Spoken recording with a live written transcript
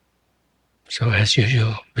So as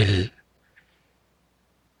usual, we'll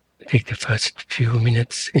take the first few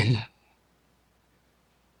minutes in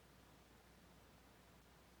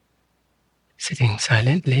sitting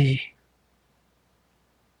silently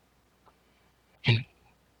and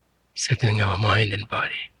settling our mind and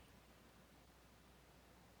body.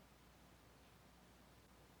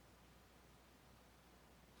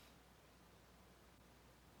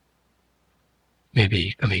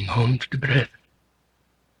 Maybe coming home to the breath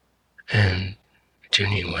and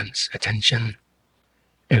tuning one's attention,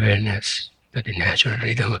 awareness to the natural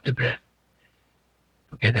rhythm of the breath,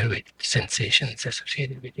 together with sensations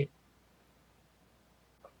associated with it.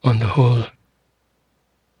 On the whole,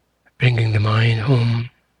 bringing the mind home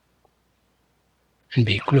and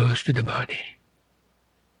be close to the body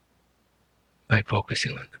by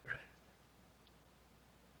focusing on the breath.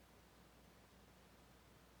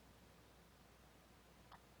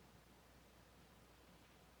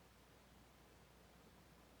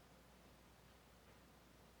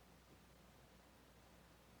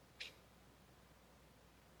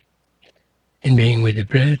 In being with the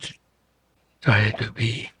breath, try to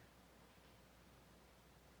be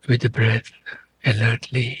with the breath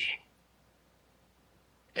alertly,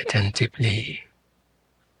 attentively,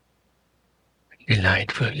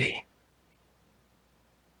 delightfully.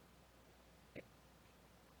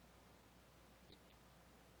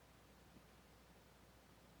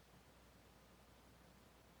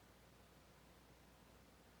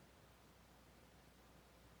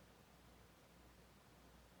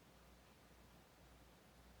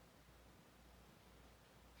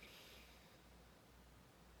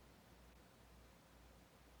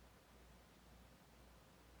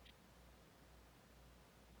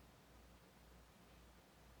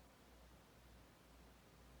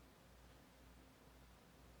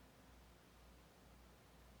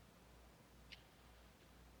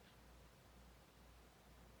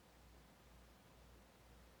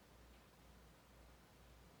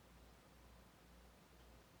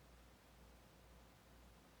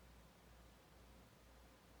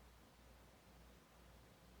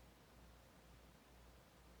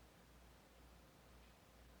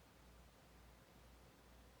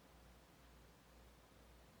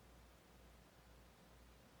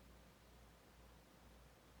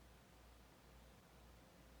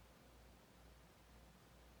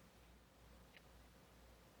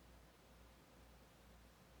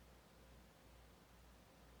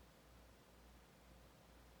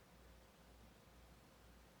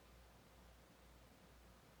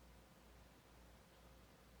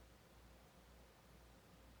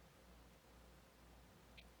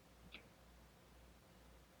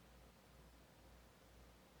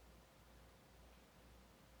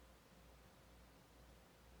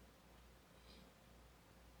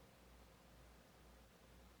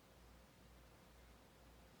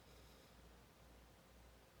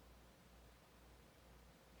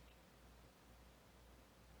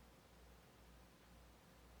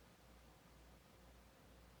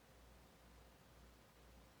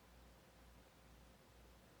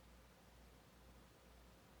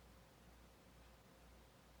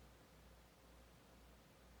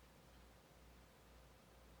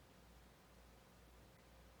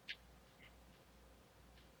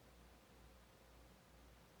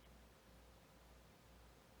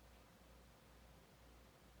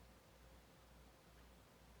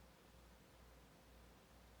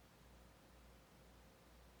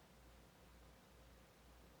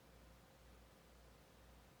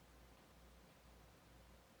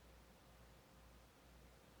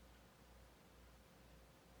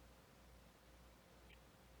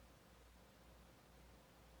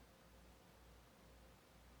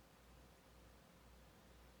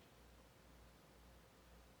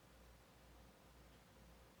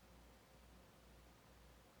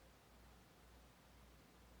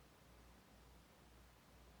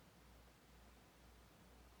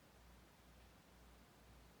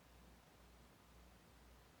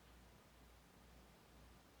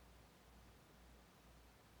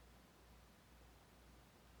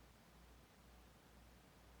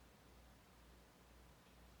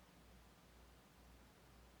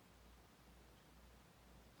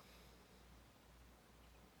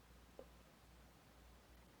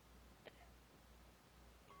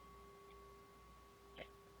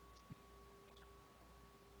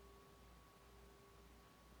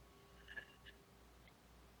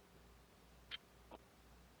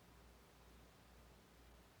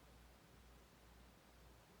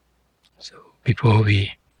 So before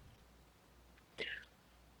we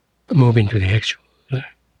move into the actual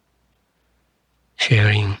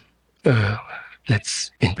sharing,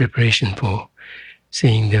 let's, in preparation for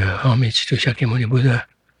saying the homage to Shakyamuni Buddha,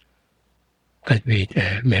 cultivate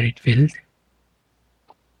a merit-filled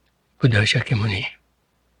Buddha Shakyamuni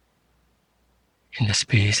in the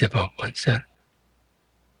space above oneself,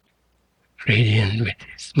 radiant with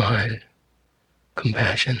smile,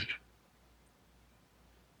 compassion.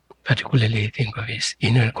 Particularly think of his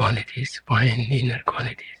inner qualities, fine inner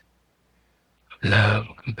qualities of love,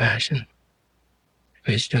 compassion,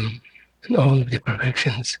 wisdom, and all of the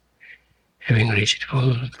perfections having reached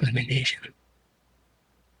full culmination.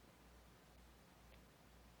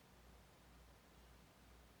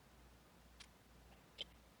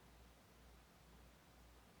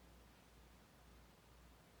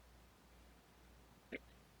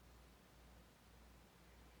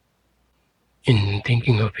 In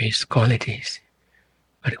thinking of his qualities,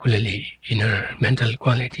 particularly inner mental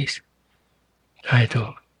qualities, try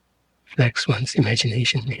to flex one's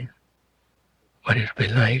imagination in what it would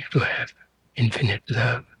be like to have infinite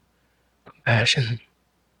love, compassion,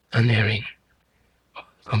 unerring,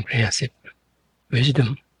 comprehensive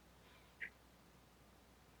wisdom,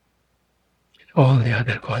 and all the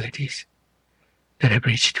other qualities that have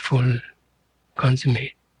reached full,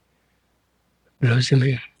 consummate,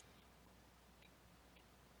 blossoming.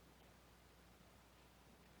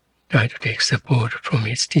 Try to take support from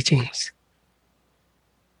its teachings,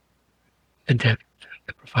 the depth,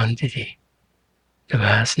 the profundity, the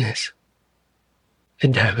vastness, the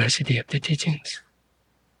diversity of the teachings,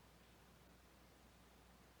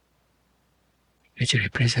 which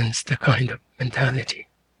represents the kind of mentality,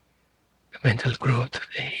 the mental growth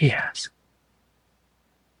that he has.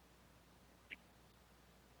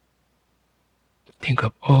 Think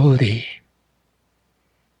of all the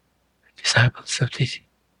disciples of the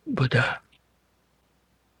Buddha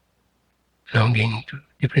belonging to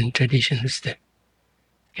different traditions that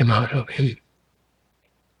came out of him.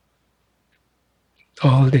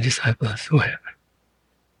 All the disciples who have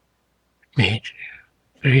made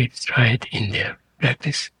great stride in their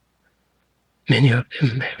practice, many of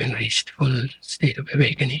them having reached full state of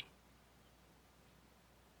awakening.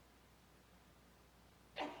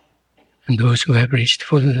 And those who have reached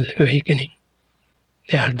full awakening,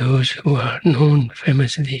 they are those who are known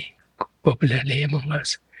famously, popularly among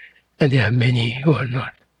us, and there are many who are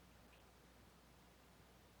not,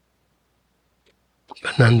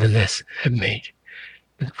 but nonetheless have made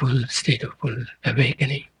the full state of full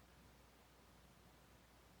awakening,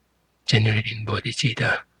 generating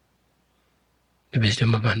bodhicitta, the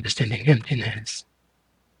wisdom of understanding emptiness,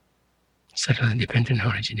 subtle independent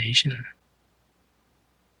origination,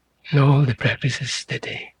 and all the practices that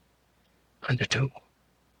they undertook.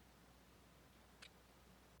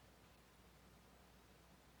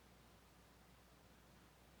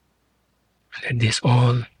 And this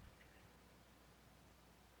all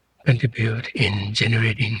contribute in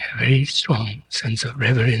generating a very strong sense of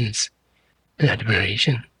reverence and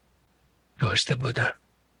admiration towards the Buddha.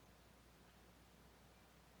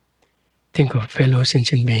 Think of fellow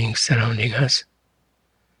sentient beings surrounding us,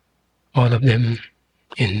 all of them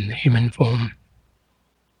in human form,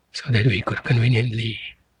 so that we could conveniently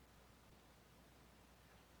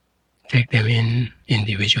take them in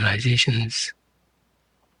the visualizations,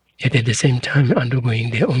 yet at the same time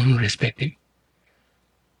undergoing their own respective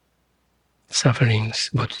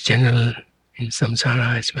sufferings, both general in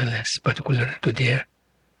samsara as well as particular to their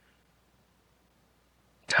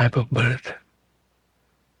type of birth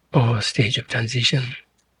or stage of transition.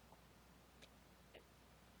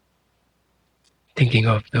 Thinking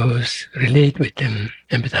of those, relate with them,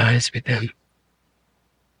 empathize with them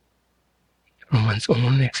from one's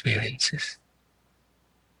own experiences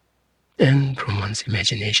and from one's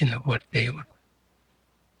imagination of what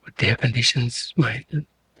their conditions might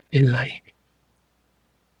feel like.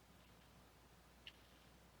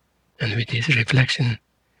 And with this reflection,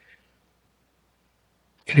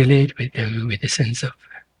 relate with them with a sense of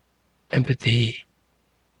empathy,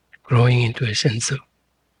 growing into a sense of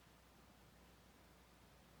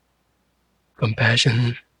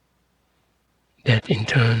compassion, that in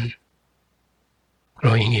turn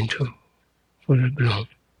growing into full-blown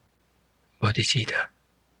bodhicitta.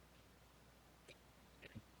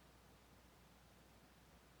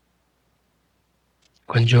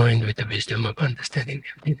 Conjoined with the wisdom of understanding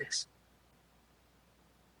emptiness.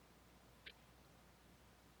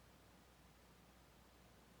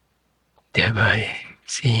 Thereby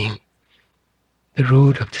seeing the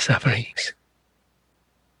root of the sufferings,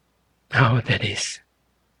 how that is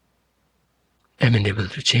amenable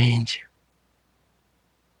to change,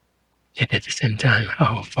 yet at the same time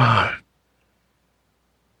how far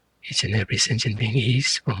each and every sentient being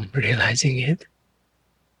is from realizing it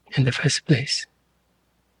in the first place.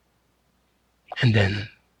 and then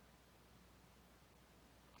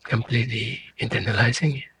completely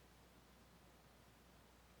internalizing it.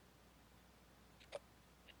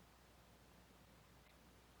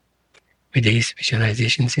 With these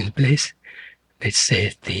visualizations in place, let's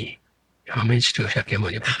say the homage to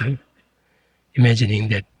Shakyamuni Buddha, imagining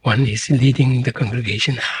that one is leading the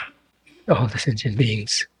congregation, all the sentient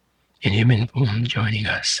beings in human form joining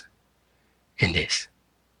us in this.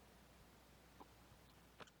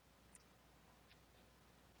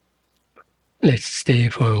 Let's stay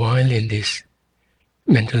for a while in this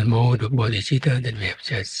mental mode of bodhicitta that we have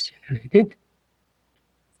just generated.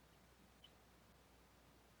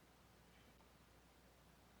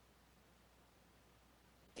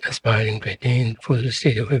 Aspiring to attain full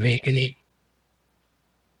state of awakening,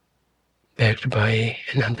 backed by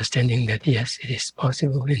an understanding that yes, it is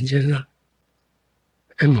possible in general,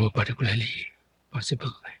 and more particularly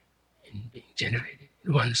possible in being generated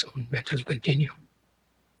in one's own mental continuum.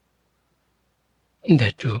 And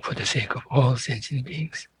that too for the sake of all sentient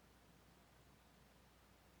beings.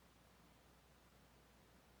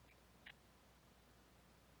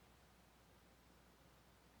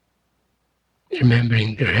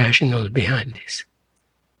 Remembering the rationale behind this,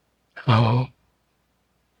 how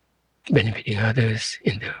benefiting others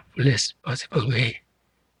in the fullest possible way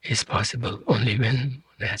is possible only when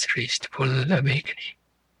one has reached full awakening.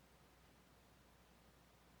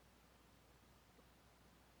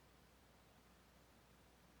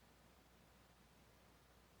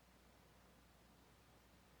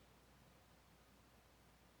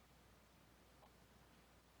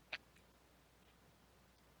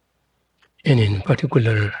 And in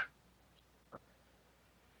particular,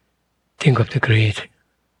 think of the great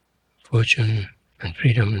fortune and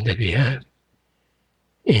freedom that we have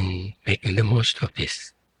in making the most of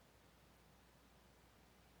this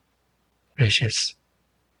precious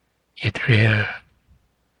yet rare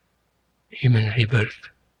human rebirth,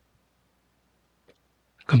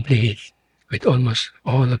 complete with almost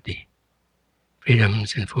all of the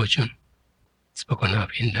freedoms and fortune spoken of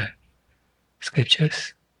in the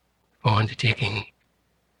scriptures for undertaking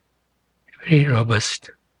a very robust,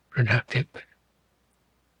 productive,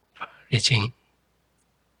 reaching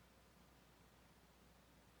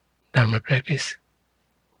Dharma practice.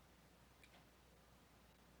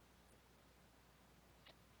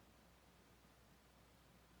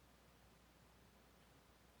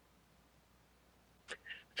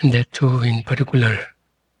 And that too, in particular,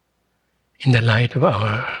 in the light of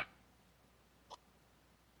our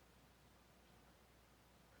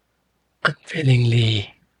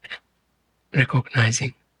unfailingly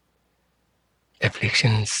recognizing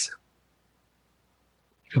afflictions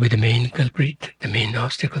to be the main culprit, the main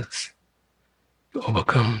obstacles to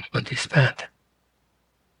overcome on this path.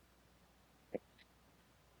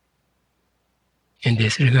 In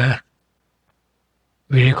this regard,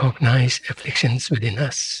 we recognize afflictions within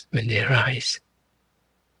us when they arise,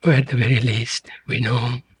 or at the very least, we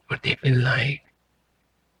know what they feel like,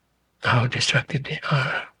 how destructive they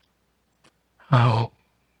are, how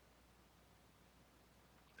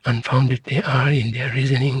unfounded they are in their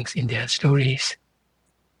reasonings, in their stories,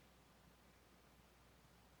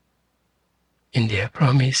 in their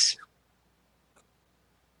promise.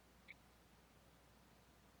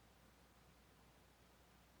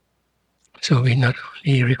 So we not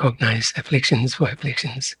only recognize afflictions for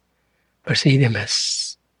afflictions, but see them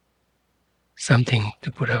as something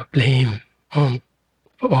to put our blame on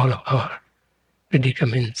for all of our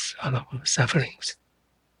predicaments, all of our sufferings.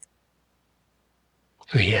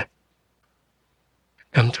 We have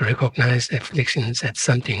come to recognize afflictions as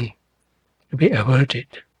something to be averted,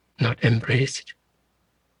 not embraced.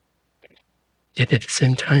 Yet at the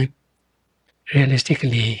same time,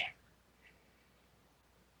 realistically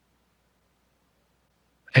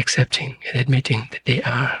accepting and admitting that they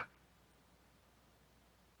are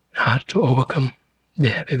hard to overcome. They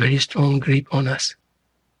have a very strong grip on us.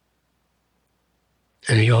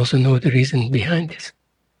 And we also know the reason behind this.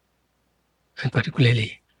 And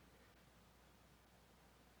particularly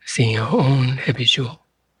seeing our own habitual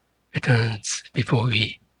patterns before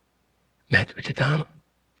we met with the Dharma.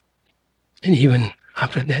 And even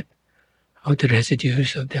after that, how the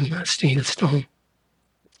residues of them are still strong,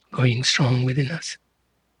 going strong within us.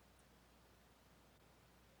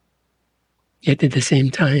 Yet at the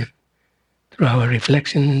same time, through our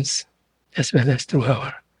reflections, as well as through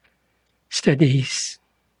our studies,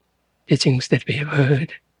 teachings that we have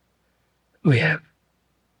heard, we have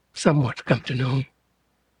somewhat come to know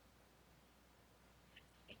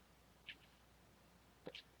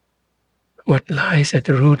what lies at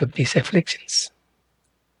the root of these afflictions.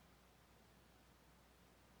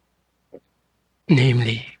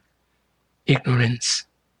 namely ignorance.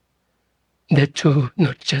 That too,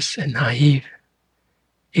 not just a naive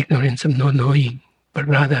ignorance of not knowing, but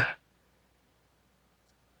rather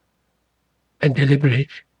a deliberate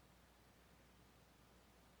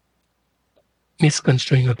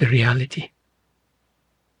misconstruing of the reality,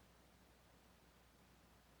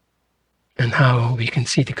 and how we can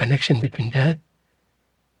see the connection between that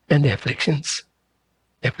and the afflictions.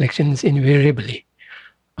 The afflictions invariably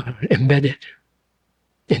are embedded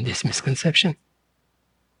in this misconception.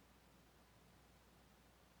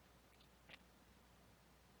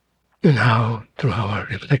 And how, through our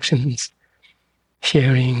reflections,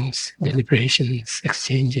 sharings, deliberations,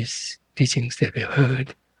 exchanges, teachings that we've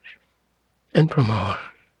heard, and from our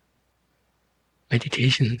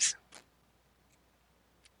meditations,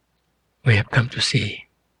 we have come to see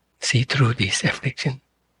through this affliction,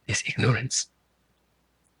 this ignorance,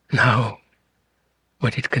 and how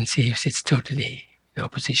what it conceives is totally in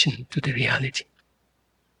opposition to the reality.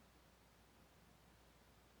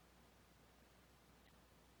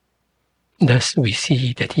 Thus we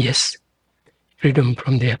see that yes, freedom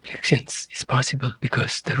from the afflictions is possible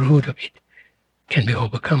because the root of it can be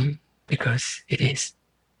overcome because it is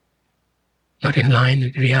not in line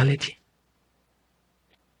with reality.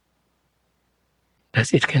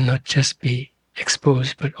 Thus it cannot just be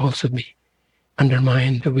exposed but also be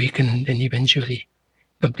undermined, weakened, and eventually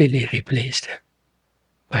completely replaced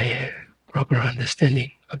by a proper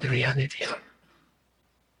understanding of the reality.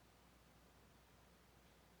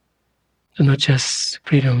 So not just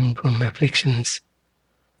freedom from afflictions,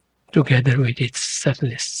 together with its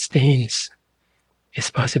subtlest stains, is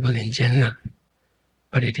possible in general,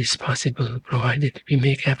 but it is possible provided we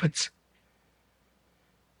make efforts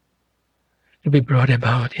to be brought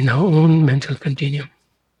about in our own mental continuum.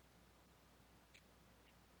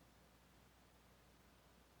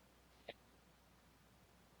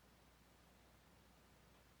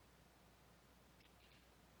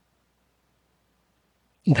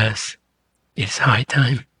 Thus, it's high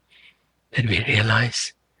time that we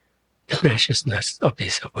realize the preciousness of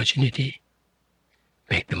this opportunity,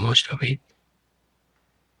 make the most of it,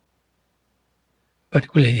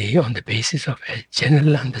 particularly on the basis of a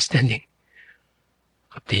general understanding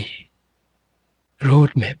of the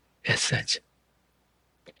roadmap as such,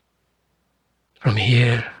 from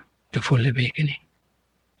here to full awakening.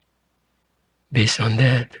 Based on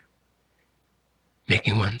that,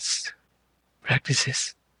 making one's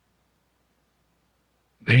practices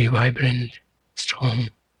very vibrant, strong,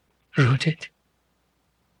 rooted,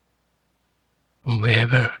 from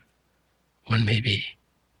wherever one may be.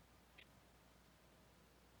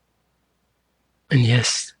 And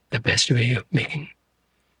yes, the best way of making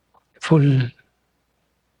full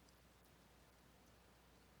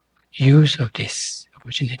use of this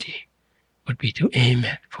opportunity would be to aim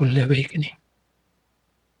at full awakening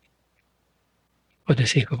for the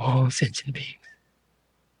sake of all sentient beings.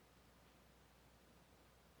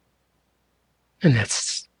 And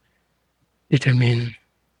that's determined,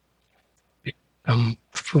 become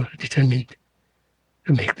full determined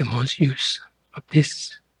to make the most use of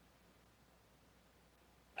this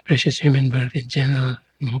precious human birth in general,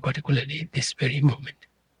 more particularly this very moment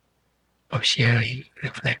of sharing,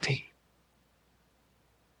 reflecting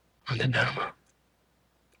on the Dharma,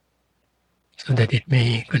 so that it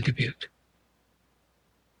may contribute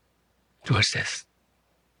towards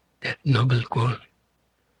that noble goal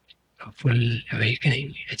of full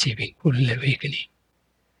awakening, achieving full awakening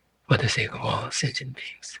for the sake of all sentient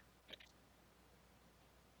beings.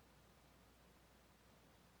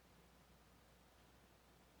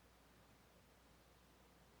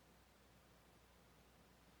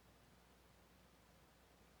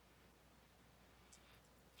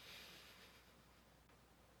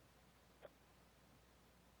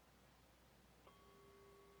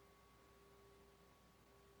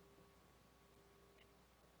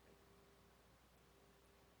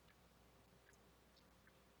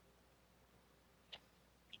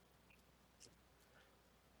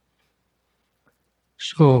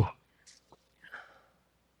 So,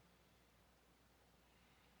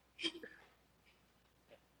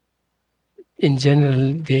 in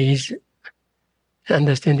general, there is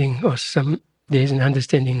understanding, or there's an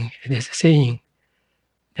understanding, there's a saying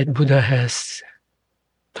that Buddha has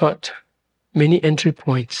taught many entry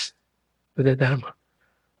points to the Dharma.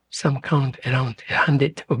 Some count around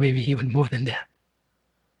 100 or maybe even more than that.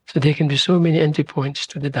 So there can be so many entry points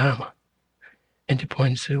to the Dharma, entry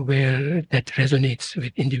points where that resonates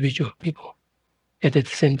with individual people, yet at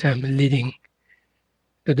the same time leading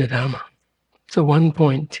to the Dharma. So one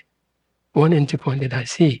entry point that I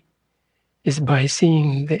see is by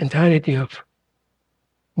seeing the entirety of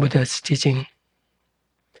Buddha's teaching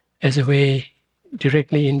as a way,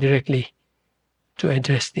 directly, indirectly, to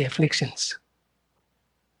address the afflictions.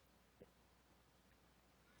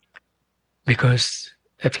 Because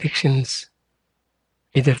afflictions,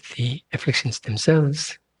 either the afflictions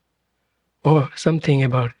themselves or something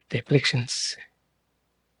about the afflictions,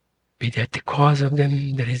 be that the cause of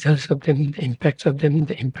them, the results of them, the impacts of them,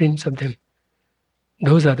 the imprints of them,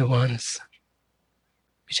 those are the ones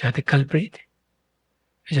which are the culprit,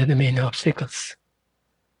 which are the main obstacles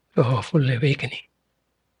to our full awakening.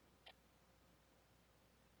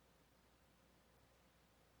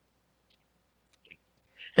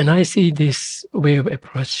 And I see this way of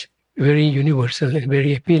approach very universal and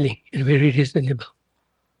very appealing and very reasonable,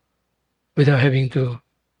 without having to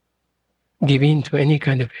give in to any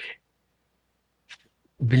kind of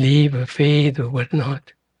belief or faith or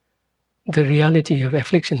whatnot. The reality of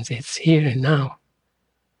afflictions is here and now.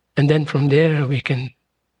 And then from there we can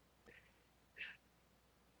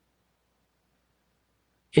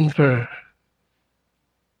infer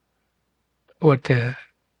what the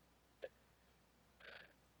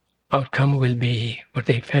outcome will be, what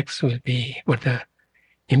the effects will be, what the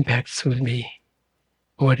impacts will be,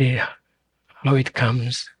 how it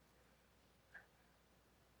comes,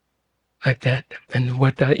 like that, and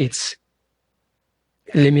what are its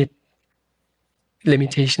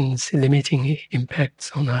limitations, limiting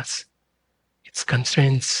impacts on us, its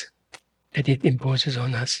constraints that it imposes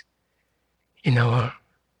on us in our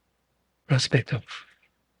prospect of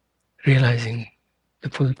realizing the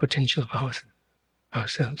full potential of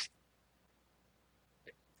ourselves.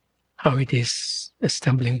 How it is a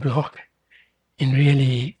stumbling block in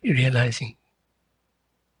really realizing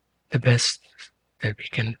the best that we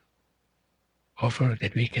can offer,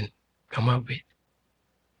 that we can come up with.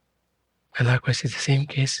 And likewise, it's the same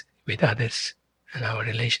case with others and our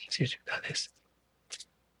relationships with others.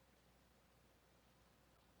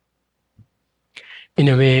 In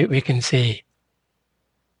a way, we can say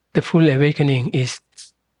the full awakening is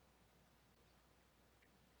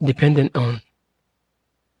dependent on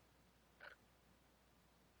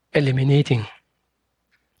eliminating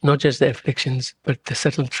not just the afflictions, but the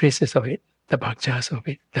subtle traces of it, the bhakjas of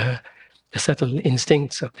it, the subtle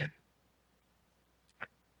instincts of them.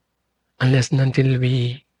 Unless and until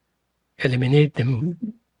we eliminate them,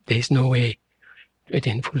 there is no way to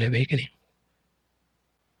attain full awakening.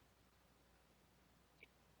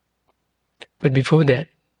 But before that,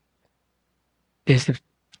 there's the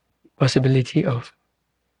possibility of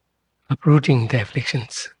uprooting the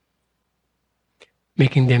afflictions,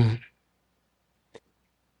 making them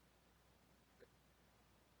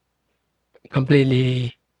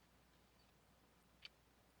completely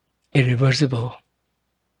irreversible,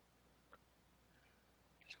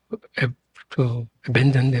 to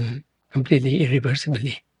abandon them completely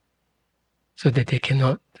irreversibly, so that they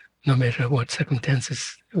cannot, no matter what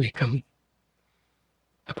circumstances we come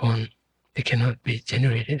upon, they cannot be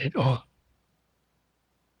generated at all.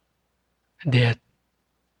 And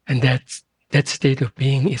that state of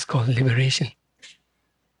being is called liberation.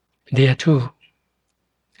 There too,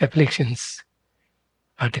 afflictions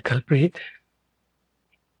are the culprit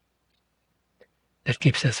that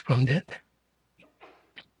keeps us from that.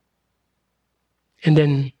 And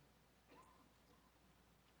then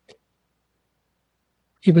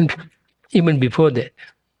even before that,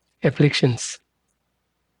 afflictions,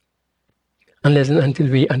 unless and until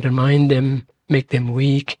we undermine them, make them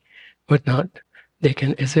weak, whatnot, they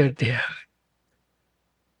can assert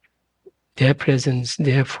their presence,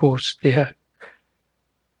 their force, their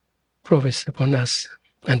prowess upon us,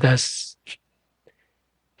 and thus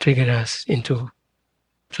trigger us into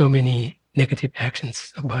so many negative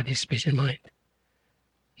actions of body, speech, and mind.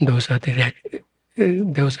 Those are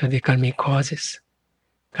the karmic causes,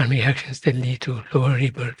 karmic actions that lead to lower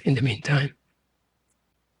rebirth in the meantime.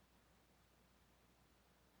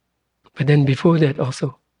 But then before that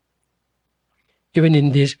also, even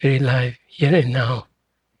in this very life, here and now,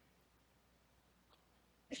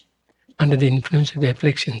 under the influence of the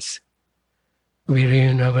afflictions, we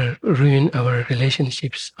ruin our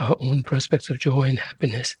relationships, our own prospects of joy and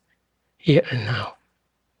happiness, here and now.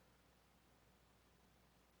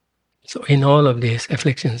 So in all of these,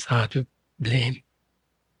 afflictions are to blame.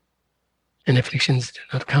 And afflictions do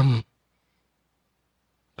not come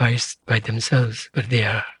by themselves, but they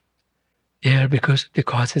are because of the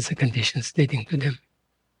causes and conditions leading to them.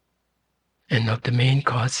 And of the main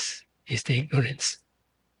cause is the ignorance.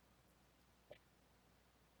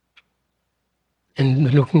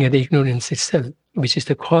 And looking at the ignorance itself, which is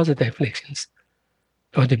the cause of the afflictions,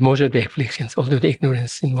 or the most of the afflictions, although the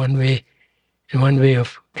ignorance in one way And one way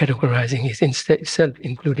of categorizing is itself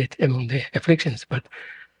included among the afflictions, but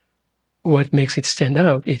what makes it stand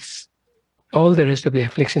out is all the rest of the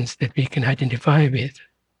afflictions that we can identify with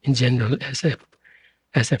in general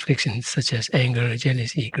as afflictions such as anger,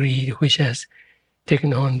 jealousy, greed, which has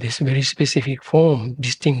taken on this very specific form,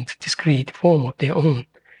 distinct, discrete form of their own,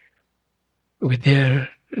 with their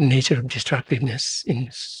nature of destructiveness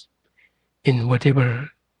in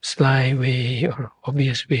whatever sly way or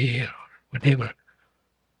obvious way or whatever.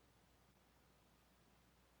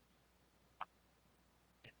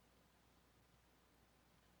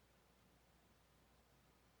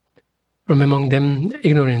 From among them,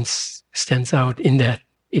 ignorance stands out in that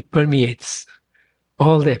it permeates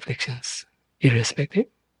all the afflictions, irrespective.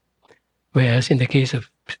 Whereas in the case of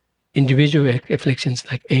individual afflictions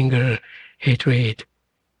like anger, hatred,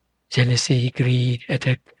 jealousy, greed,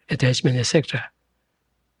 attachment, etc.,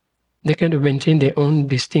 they kind of maintain their own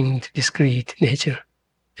distinct, discrete nature,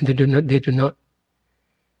 and they do not,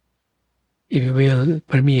 if you will,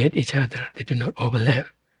 permeate each other. They do not overlap.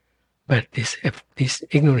 But this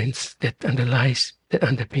ignorance that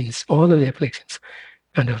underpins all of the afflictions,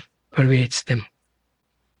 kind of pervades them,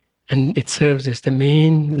 and it serves as the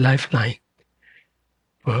main lifeline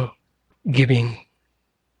for giving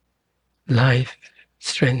life,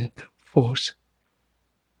 strength, force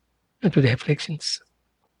to the afflictions.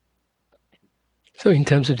 So in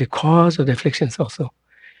terms of the cause of the afflictions also,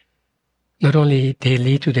 not only they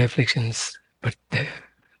lead to the afflictions, but the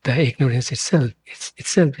ignorance itself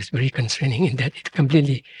is very constraining in that it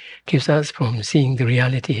completely keeps us from seeing the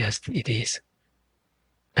reality as it is.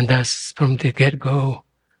 And thus, from the get-go,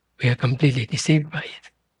 we are completely deceived by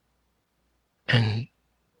it. And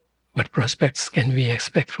what prospects can we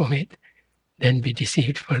expect from it? Then be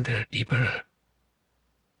deceived further, deeper.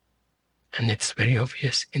 And it's very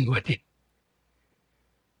obvious in what it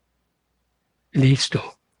leads to.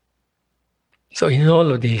 So in all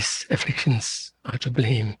of these, afflictions are to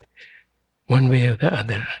blame one way or the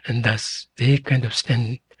other, and thus they kind of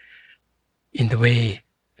stand in the way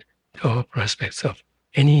or prospects of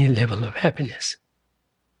any level of happiness.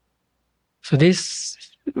 So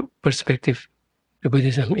this perspective to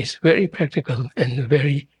Buddhism is very practical and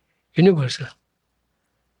very universal.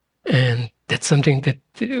 And that's something that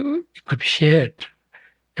could be shared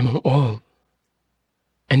among all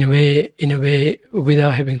in a way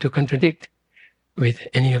without having to contradict with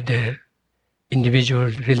any of the individual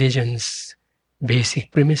religions'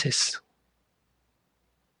 basic premises.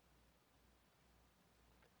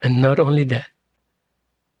 And not only that,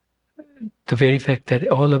 the very fact that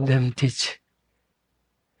all of them teach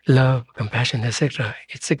love, compassion, etc.,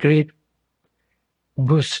 it's a great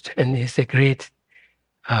boost and it's a great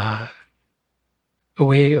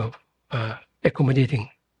way of accommodating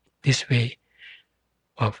this way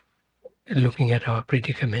of looking at our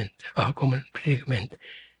predicament, our common predicament,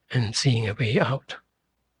 and seeing a way out.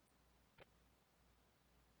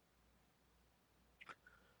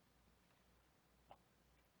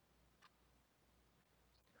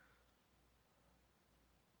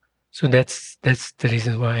 So that's the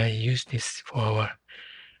reason why I use this for our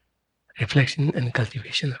reflection and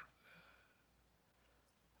cultivation of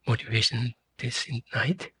motivation this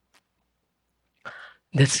night.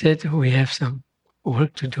 That said, we have some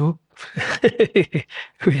work to do.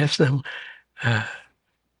 We have some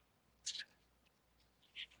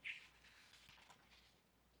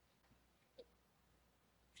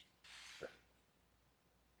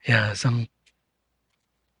some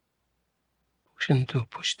motion to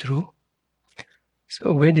push through.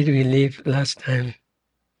 So where did we leave last time?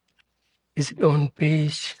 Is it on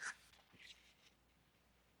page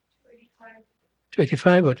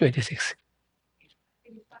 25 or 26?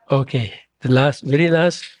 Okay, the very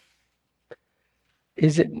last,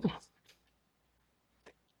 is it,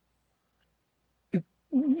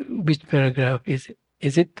 which paragraph is it?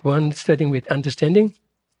 Is it one starting with understanding?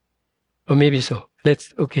 Or maybe so.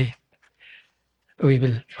 Okay, we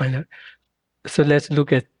will find out. So let's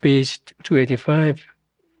look at page 285,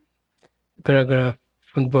 paragraph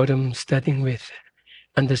from the bottom, starting with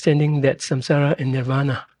understanding that samsara and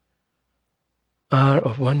nirvana are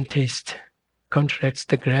of one taste, contracts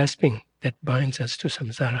the grasping that binds us to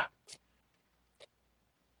samsara.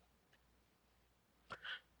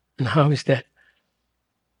 And how is that?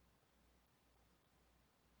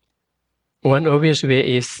 One obvious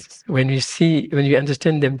way is when we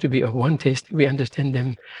understand them to be of one taste, we understand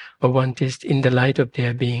them of one taste in the light of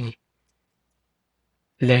their being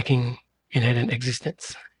lacking inherent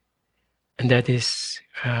existence. And that is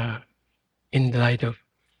in the light of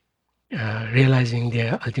realizing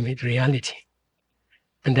their ultimate reality.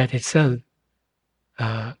 And that itself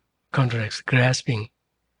counteracts grasping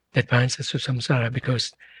that binds us to samsara,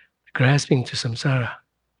 because grasping to samsara,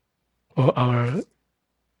 or our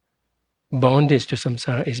bondage to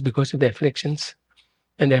samsara, is because of the afflictions,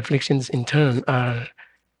 and the afflictions in turn are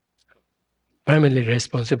primarily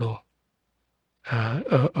responsible,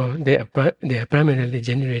 or they are primarily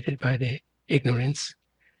generated by the ignorance,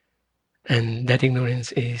 and that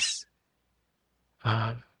ignorance is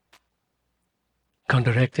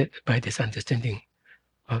counteracted by this understanding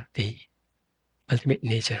of the ultimate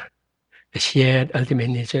nature, the shared ultimate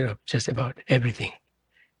nature of just about everything,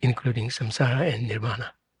 including samsara and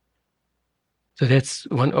nirvana. So that's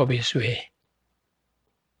one obvious way.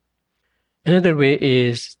 Another way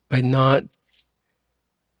is by not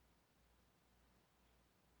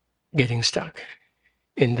getting stuck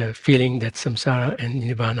in the feeling that samsara and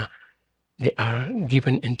nirvana, they are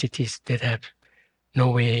given entities that have no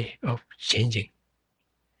way of changing.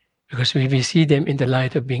 Because when we see them in the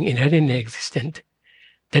light of being inherently existent,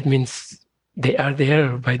 that means they are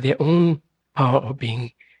there by their own power of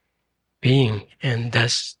being, and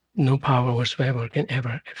thus no power whatsoever can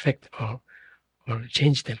ever affect or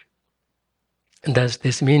change them. And thus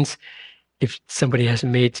this means if somebody has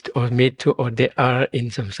made to, or they are in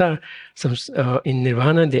samsara, in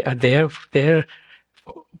nirvana, they are there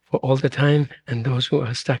for all the time, and those who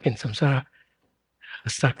are stuck in samsara are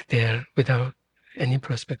stuck there without any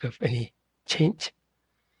prospect of any change.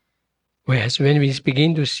 Whereas when we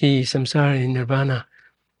begin to see samsara and nirvana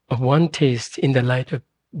of one taste in the light of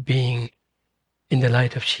being, in the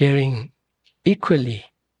light of sharing equally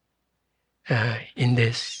in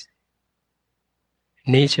this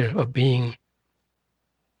nature of being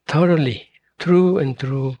thoroughly, through and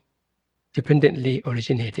through, dependently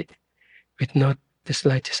originated, with not the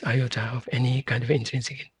slightest iota of any kind of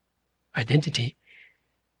intrinsic identity,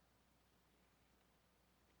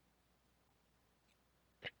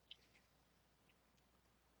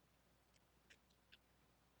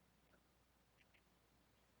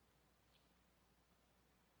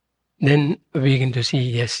 then we begin to see,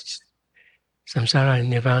 yes, samsara and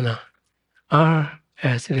nirvana are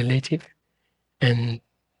as relative and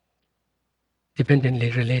dependently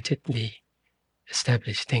relatedly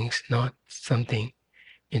established things, not something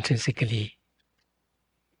intrinsically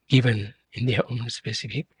given in their own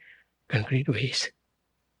specific, concrete ways.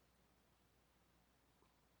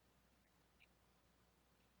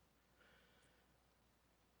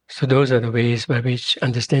 So those are the ways by which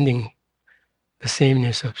understanding the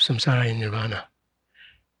sameness of samsara and nirvana,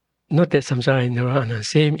 not that samsara and nirvana are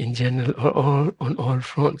same in general or all, on all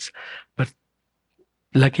fronts, but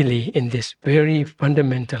luckily in this very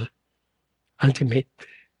fundamental, ultimate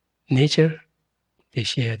nature, they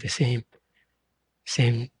share the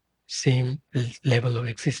same level of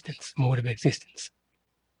existence, mode of existence.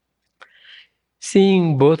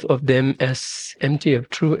 Seeing both of them as empty of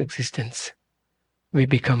true existence, we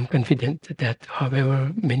become confident that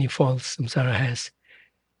however many faults samsara has,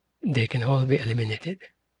 they can all be eliminated.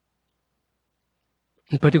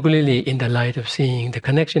 And particularly in the light of seeing the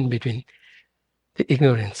connection between the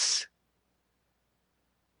ignorance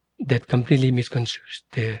that completely misconstrues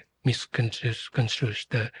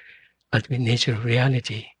the ultimate nature of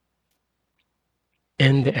reality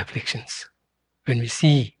and the afflictions. When we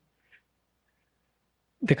see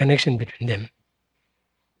the connection between them,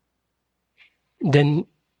 then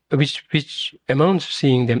which amounts to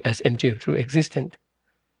seeing them as empty of true existence,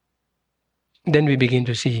 then we begin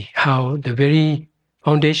to see how the very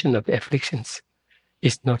foundation of the afflictions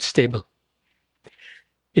is not stable.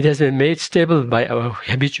 It has been made stable by our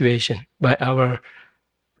habituation, by our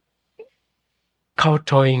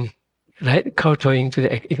kowtowing to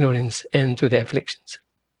the ignorance and to the afflictions,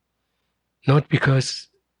 not because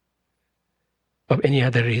of any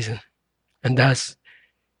other reason. And thus,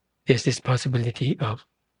 there's this possibility of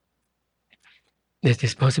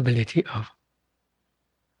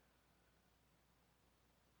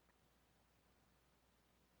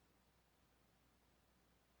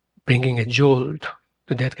bringing a jolt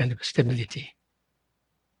to that kind of stability.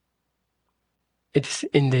 It's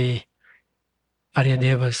in the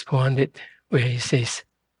Aryadeva's Pandit where he says,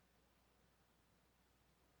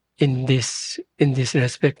 in this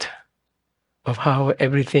respect of how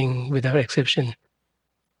everything without exception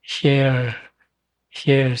shares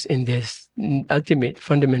in this ultimate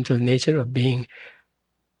fundamental nature of being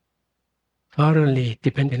thoroughly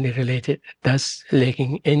dependently related, thus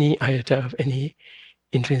lacking any iota of any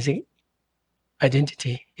intrinsic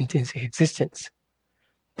identity, intrinsic existence.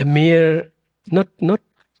 The mere not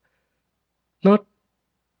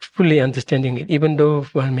fully understanding it, even though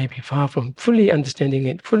one may be far from fully understanding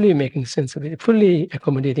it, fully making sense of it, fully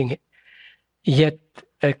accommodating it, yet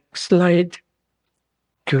a slight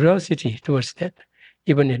curiosity towards that,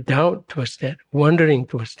 even a doubt towards that, wondering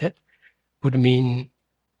towards that, would mean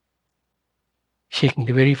shaking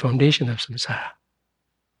the very foundation of samsara.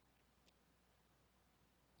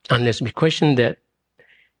 Unless we question that,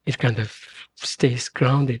 it kind of stays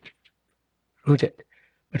grounded, rooted.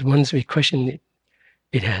 But once we question it,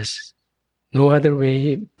 it has no other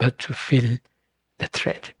way but to feel the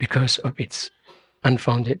threat because of its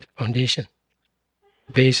unfounded foundation,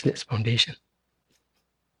 baseless foundation.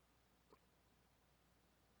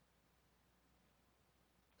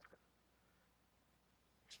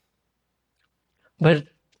 But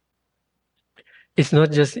it's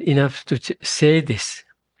not just enough to say this.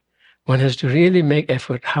 One has to really make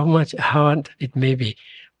effort, how much hard it may be.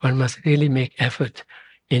 One must really make effort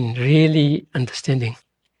in really understanding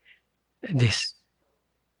this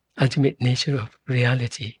ultimate nature of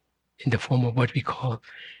reality in the form of what we call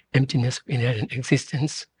emptiness of inherent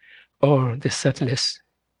existence, or the subtlest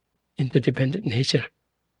interdependent nature.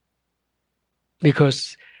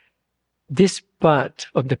 Because this part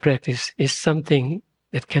of the practice is something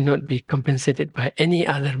that cannot be compensated by any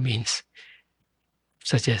other means,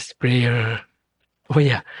 such as prayer. Oh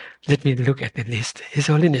yeah, let me look at the list. His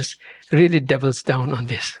Holiness really doubles down on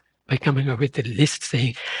this by coming up with a list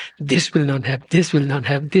saying, this will not have, this will not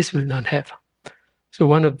have, this will not have.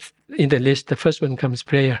 So in the list, the first one comes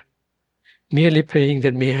prayer. Merely praying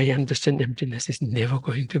that may I understand emptiness is never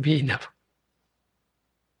going to be enough.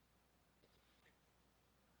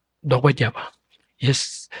 Dogwa Japa.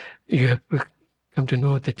 Yes, you have come to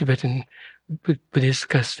know the Tibetan Buddhist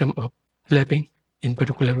custom of clapping in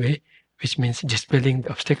particular way, which means dispelling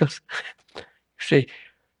the obstacles. Say,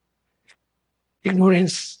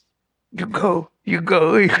 ignorance, you go, you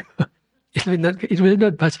go, you go. It will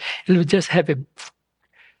not budge. It will just have a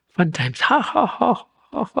fun times. Ha ha ha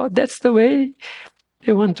ha ha. That's the way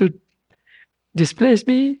they want to displace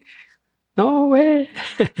me. No way.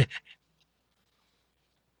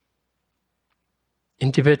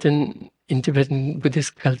 In Tibetan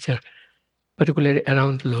Buddhist culture, particularly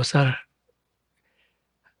around Losar,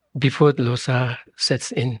 before Losar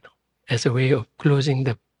sets in as a way of closing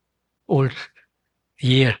the old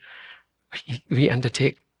year, we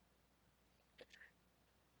undertake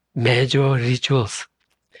major rituals,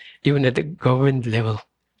 even at the government level.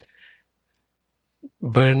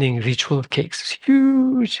 Burning ritual cakes,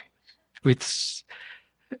 huge, with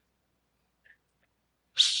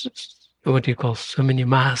what do you call, so many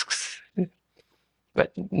masks.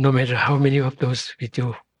 But no matter how many of those we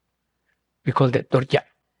do, we call that torja,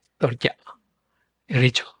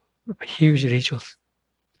 ritual, huge rituals.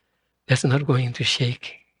 That's not going to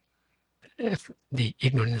shake the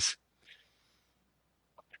ignorance.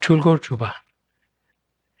 Chulgor Chuba,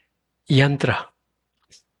 yantra.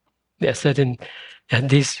 There are certain, and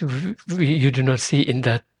this you do not see in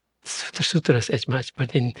the sutras as much,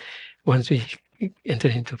 but once we enter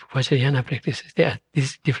into Vajrayana practices, there are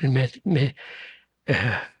these different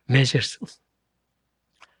measures.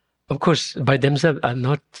 Of course, by themselves are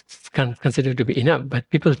not considered to be enough, but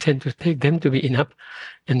people tend to take them to be enough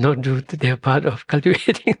and not do their part of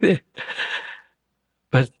cultivating them.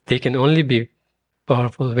 But they can only be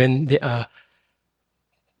powerful when they are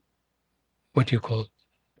what you call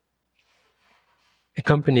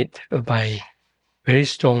accompanied by very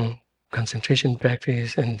strong concentration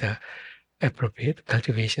practice and appropriate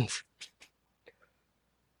cultivations.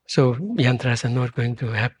 So yantras are not going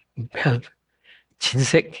to help.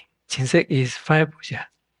 Chinsek is fire puja.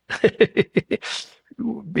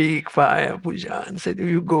 Big fire puja and said,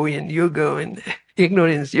 you go in, you go in.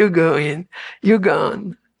 Ignorance, you go in, you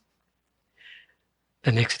gone.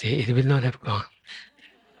 The next day, it will not have gone.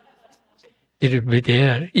 It will be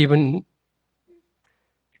there,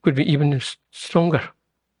 could be even stronger.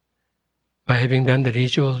 By having done the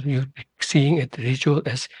ritual, you're seeing it, the ritual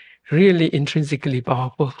as really intrinsically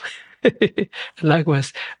powerful.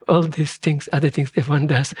 Likewise, all these things, other things that one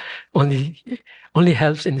does, only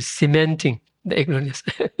helps in cementing the ignorance.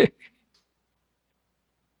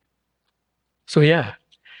 So yeah,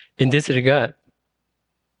 in this regard,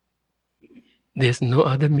 there's no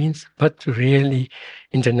other means but to really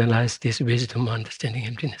internalize this wisdom, understanding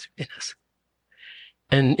emptiness within us.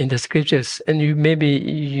 And in the scriptures, and maybe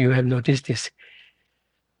you have noticed this,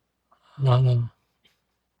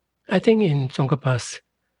 I think in Tsongkhapa's,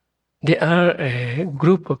 there are a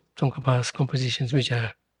group of Tsongkhapa's compositions which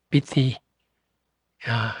are pithy,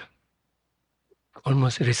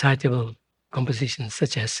 almost recitable compositions,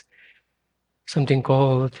 such as something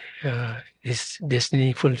called "Is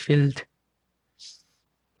Destiny Fulfilled?"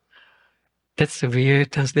 That's a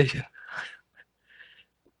weird translation.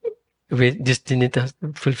 with destiny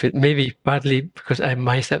fulfilled. Maybe partly because I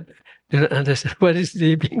myself do not understand what is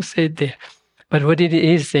being said there. But what it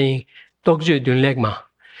is saying, Tokjo Dunlegma,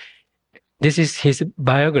 this is his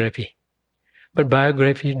biography. But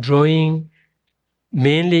biography drawing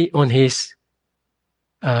mainly on his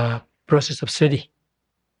process of study.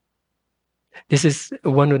 This is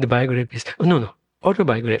one of the biographies. Oh, no,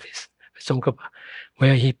 autobiographies, Tsongkhapa,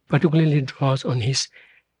 where he particularly draws on his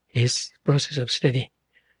process of study.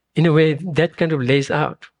 In a way, that kind of lays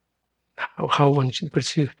out how one should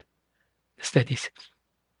pursue the studies.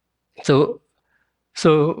 So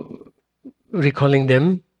recalling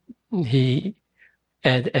them, he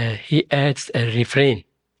adds a refrain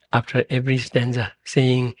after every stanza,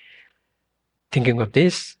 saying, "Thinking of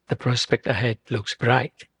this, the prospect ahead looks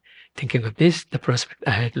bright. Thinking of this, the prospect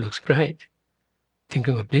ahead looks bright.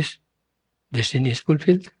 Thinking of this, destiny is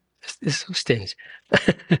fulfilled." This stands.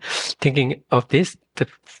 Thinking of this, the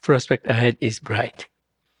prospect ahead is bright.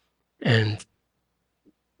 And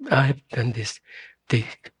I have done this. The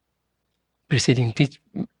preceding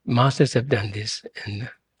masters have done this, and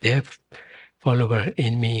their follower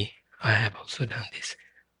in me, I have also done this,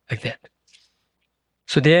 like that.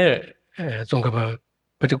 So there, Tsongkhapa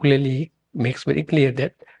particularly makes very clear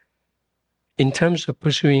that in terms of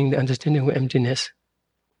pursuing the understanding of emptiness,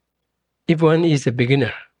 if one is a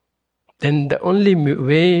beginner, then the only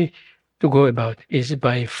way to go about is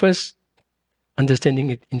by first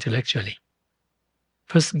understanding it intellectually.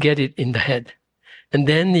 First get it in the head. And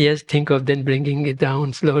then, yes, think of then bringing it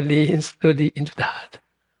down slowly and slowly into the heart.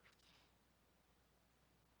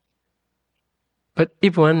 But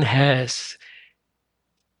if one has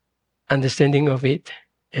understanding of it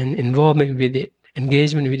and involvement with it,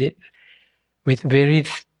 engagement with it, with very,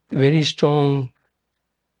 very strong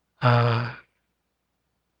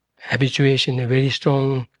habituation, a very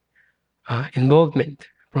strong involvement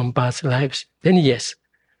from past lives, then yes,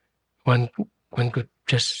 one could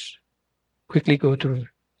just quickly go to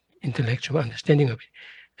intellectual understanding of it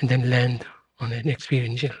and then land on an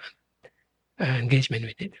experiential engagement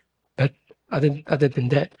with it. But other than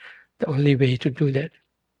that, the only way to do that.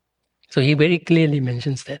 So he very clearly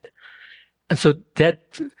mentions that. And so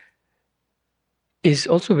that is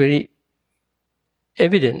also very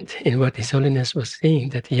evident in what His Holiness was saying,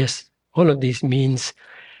 that yes, all of these means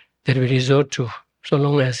that we resort to, so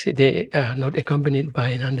long as they are not accompanied by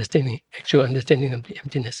an understanding, actual understanding of the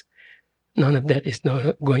emptiness, none of that is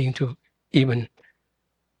going to even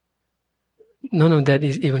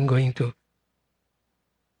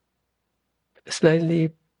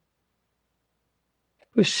slightly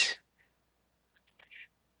push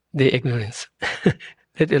the ignorance,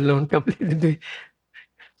 let alone completely do it.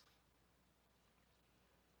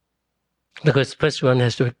 Because first one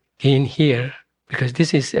has to gain here, because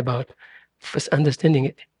this is about first understanding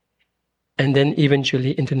it, and then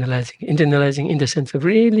eventually internalizing in the sense of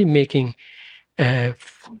really making a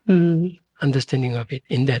full understanding of it,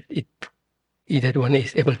 in that that one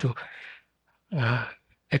is able to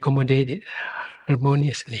accommodate it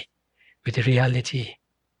harmoniously with the reality,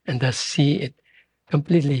 and thus see it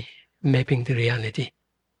completely mapping the reality,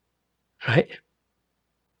 right?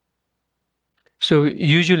 So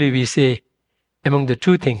usually we say, among the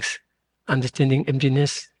two things, understanding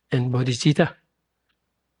emptiness and bodhicitta,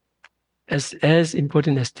 as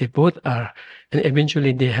important as they both are, and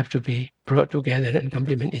eventually they have to be brought together and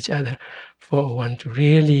complement each other for one to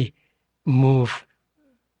really move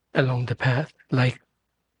along the path, like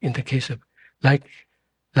in the case of, like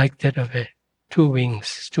that of two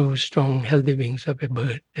strong, healthy wings of a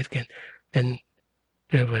bird that can then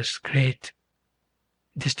traverse great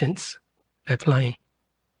distance by flying.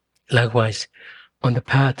 Likewise, on the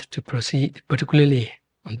path to proceed, particularly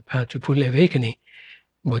on the path to full awakening,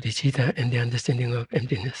 bodhicitta and the understanding of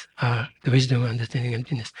emptiness the wisdom of understanding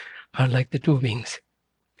emptiness are like the two wings.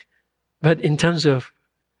 But in terms of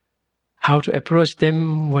how to approach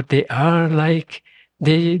them, what they are like,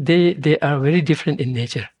 they are very different in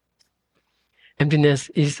nature. Emptiness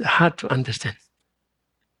is hard to understand,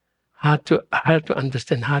 hard to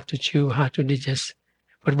understand, hard to chew, hard to digest.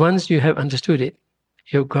 But once you have understood it,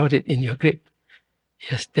 you've got it in your grip.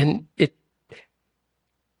 Yes, then it's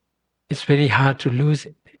very hard to lose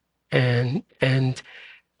it. And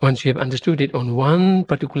once you have understood it on one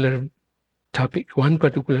particular topic, one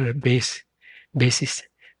particular basis,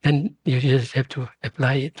 then you just have to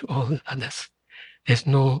apply it to all others. There's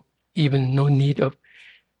no need of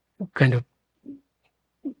kind of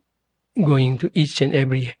going to each and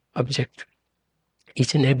every object,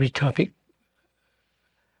 each and every topic,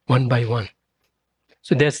 one by one.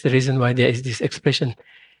 So that's the reason why there is this expression,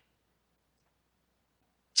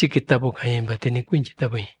 "Chikitabu kayemba teni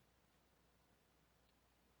kunchitabu."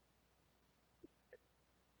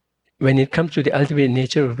 when it comes to the ultimate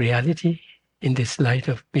nature of reality, in this light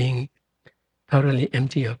of being thoroughly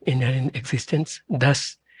empty of inherent existence,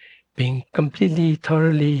 thus being completely,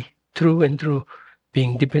 thoroughly, through and through,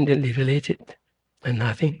 being dependently related and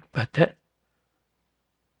nothing but that.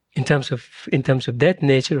 In terms of that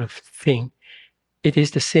nature of thing, it is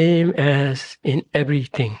the same as in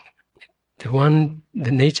everything. The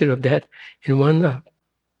nature of that in one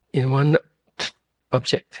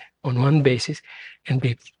object on one basis can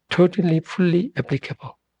be totally, fully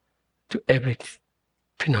applicable to every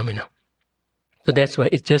phenomenon. So that's why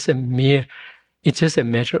it's just a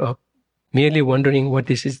matter of merely wondering what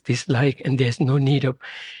this is like, and there's no need of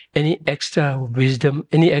any extra wisdom,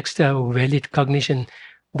 any extra valid cognition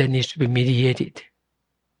that needs to be mediated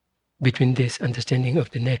between this understanding of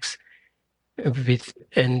the next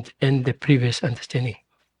and the previous understanding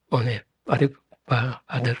on a other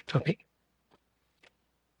topic.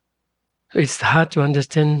 So it's hard to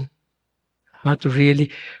understand, hard to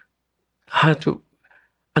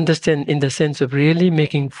understand in the sense of really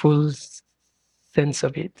making full sense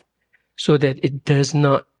of it, so that it does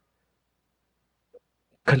not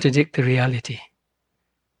contradict the reality,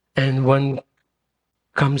 and one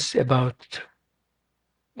comes to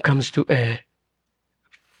a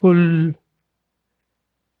full,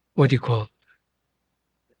 what do you call,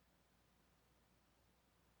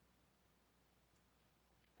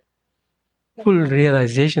 full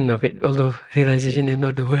realization of it, although realization is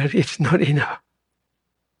not the word, it's not enough.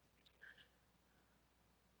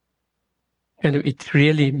 And it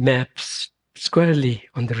really maps squarely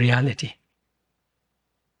on the reality.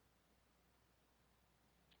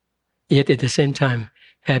 Yet at the same time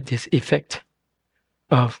have this effect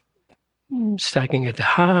of striking at the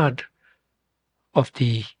heart of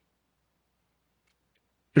the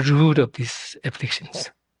root of these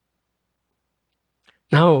afflictions.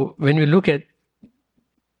 Now, when we look at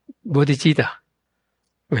bodhicitta,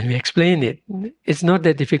 when we explain it, it's not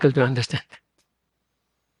that difficult to understand.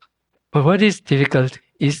 But what is difficult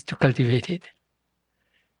is to cultivate it.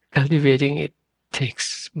 Cultivating it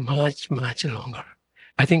takes much, much longer.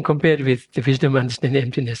 I think compared with the wisdom, understanding,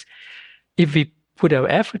 emptiness, if we put our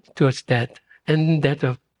effort towards that and that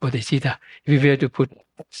of bodhicitta, if we were to put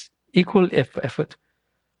equal effort,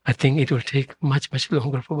 I think it will take much, much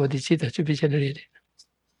longer for bodhicitta to be generated.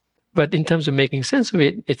 But in terms of making sense of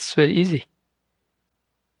it, it's very easy.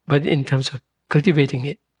 But in terms of cultivating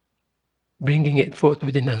it, bringing it forth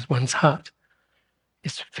within one's heart,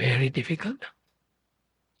 it's very difficult.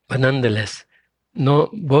 But nonetheless,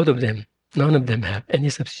 both of them, none of them have any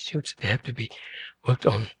substitutes. They have to be worked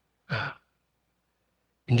on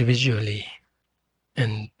individually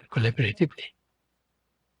and collaboratively.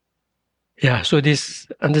 Yeah, so this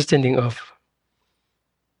understanding of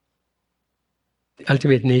the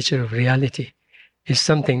ultimate nature of reality is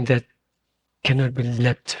something that cannot be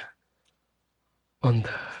left on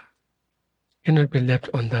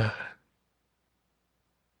the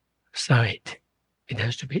side. It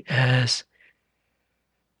has to be as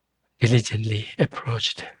diligently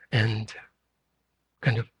approached and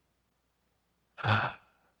kind of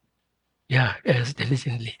as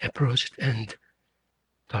diligently approached and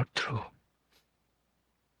thought through.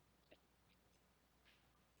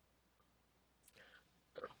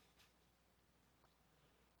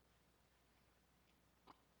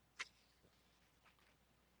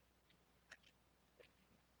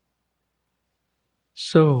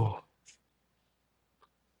 So,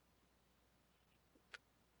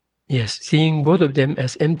 yes, seeing both of them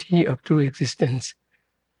as empty of true existence,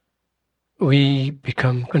 we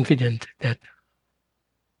become confident that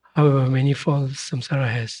however many faults samsara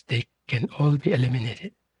has, they can all be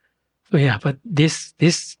eliminated. So yeah, but this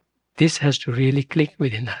has to really click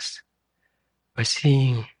within us by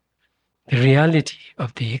seeing the reality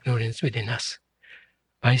of the ignorance within us,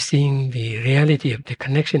 by seeing the reality of the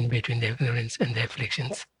connection between the ignorance and the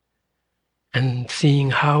afflictions, and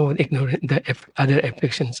seeing how the other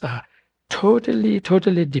afflictions are totally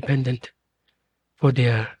dependent for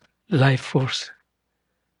their life force,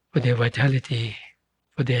 for their vitality,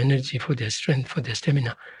 for their energy, for their strength, for their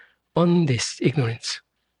stamina, on this ignorance.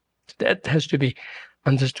 That has to be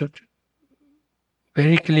understood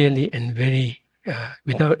very clearly and very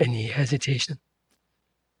without any hesitation.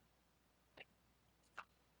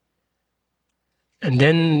 And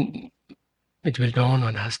then it will dawn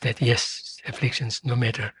on us that yes, afflictions, no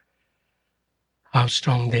matter how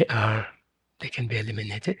strong they are, they can be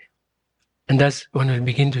eliminated. And thus one will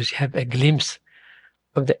begin to have a glimpse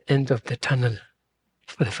of the end of the tunnel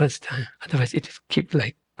for the first time. Otherwise it will keep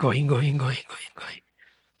like going.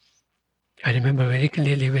 I remember very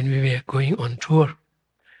clearly when we were going on tour,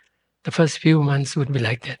 the first few months would be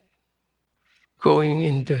like that. going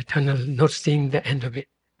in the tunnel, not seeing the end of it,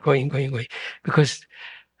 going. Because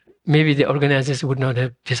maybe the organizers would not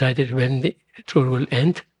have decided when the tour will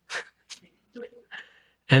end.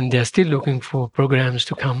 And they're still looking for programs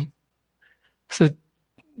to come. So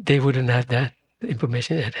they wouldn't have that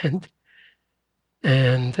information at hand.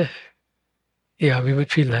 And we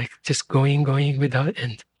would feel like just going without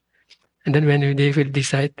end. And then when they will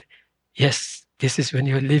decide, yes, this is when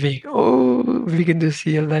you're leaving, we begin to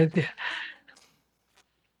see a light there.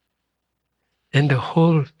 And the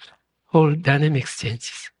whole dynamics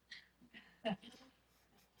changes.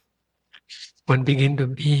 One begin to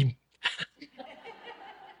beam.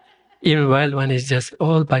 Even while one is just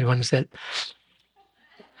all by oneself.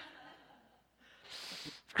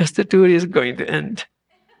 Because the tour is going to end.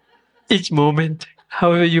 Each moment,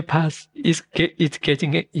 however you pass, it's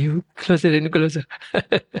getting you closer and closer.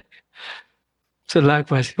 So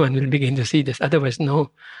likewise, one will begin to see this. Otherwise,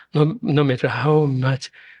 no matter how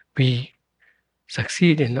much we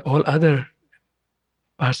succeed in all other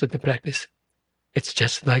parts of the practice, it's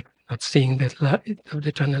just like not seeing the light of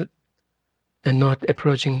the tunnel and not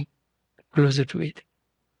approaching closer to it.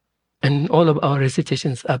 And all of our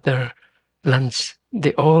recitations after lunch,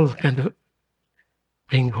 they all kind of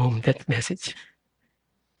bring home that message.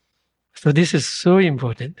 So this is so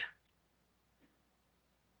important.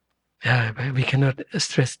 We cannot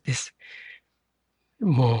stress this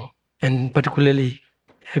more. And particularly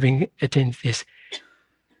having attained this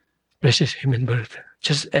precious human birth,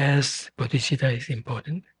 just as bodhicitta is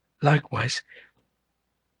important, likewise,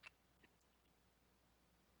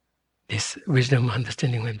 this wisdom,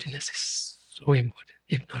 understanding of emptiness is so important,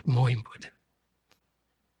 if not more important.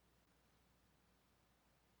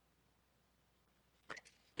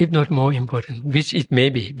 If not more important, which it may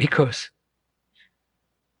be, because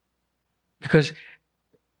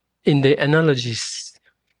in the analogies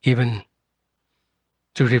given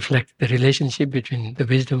to reflect the relationship between the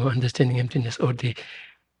wisdom of understanding emptiness or the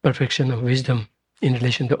perfection of wisdom in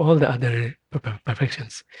relation to all the other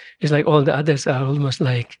perfections, it's like all the others are almost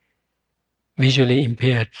like visually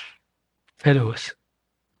impaired fellows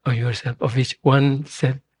of yourself, of which one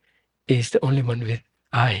self is the only one with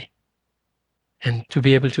eye. And to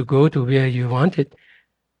be able to go to where you want it,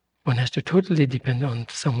 one has to totally depend on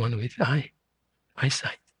someone with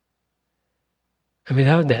eyesight. And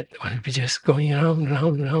without that, one will be just going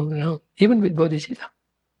round, even with bodhicitta.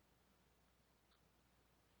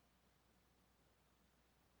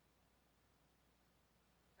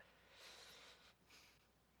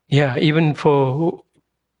 Yeah, even for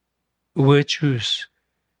virtues,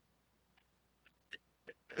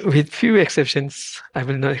 with few exceptions, I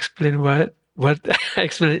will not explain what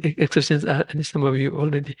exceptions are, and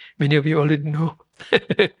many of you already know.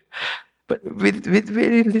 But with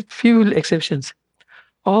very few exceptions,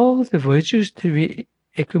 all the virtues that we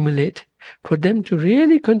accumulate, for them to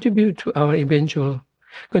really contribute to our eventual,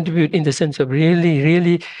 contribute in the sense of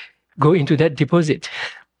really go into that deposit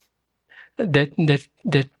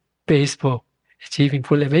that pays for achieving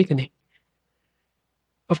full awakening.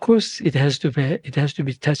 Of course, it has to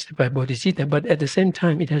be touched by bodhicitta, but at the same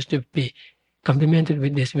time, it has to be complemented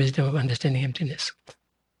with this wisdom of understanding emptiness.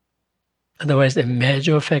 Otherwise, a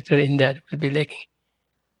major factor in that will be lacking.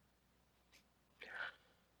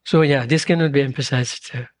 So this cannot be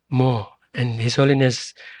emphasized more. And His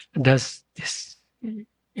Holiness does this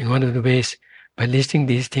in one of the ways by listing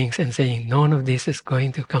these things and saying none of this is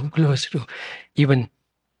going to come close to even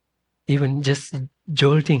just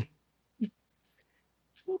jolting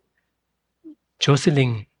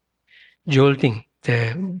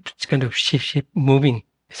the kind of ship moving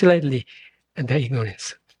slightly the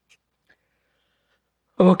ignorance.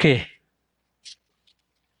 Okay.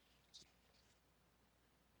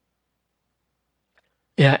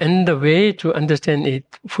 And the way to understand it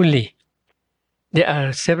fully, there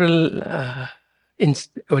are several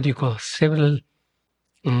several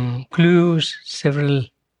clues, several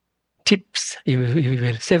tips, if you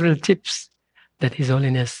will, several tips that His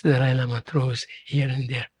Holiness the Dalai Lama throws here and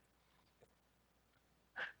there.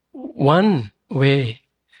 One way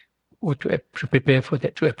to prepare for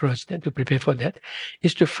that, to approach that, to prepare for that,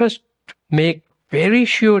 is to first make very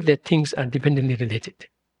sure that things are dependently related.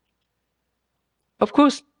 Of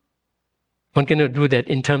course, one cannot do that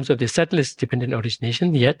in terms of the subtlest dependent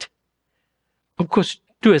origination yet. Of course,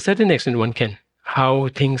 to a certain extent one can. How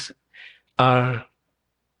things are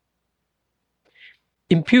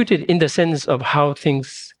imputed in the sense of how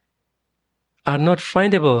things are not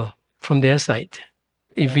findable from their side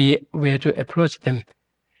if we were to approach them,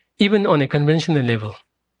 even on a conventional level.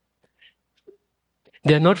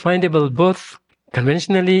 They are not findable both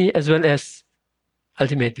conventionally as well as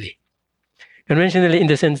ultimately. Conventionally, in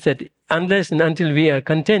the sense that unless and until we are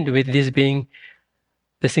content with this being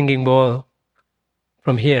the singing ball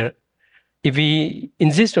from here, if we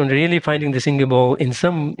insist on really finding the singing ball in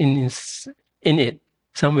it,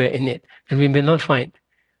 somewhere in it, then we may not find.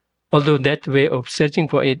 Although that way of searching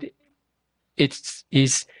for it, is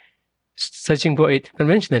searching for it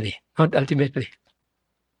conventionally, not ultimately.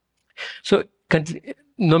 So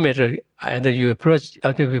no matter either you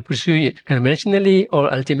pursue it conventionally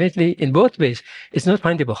or ultimately, in both ways, it's not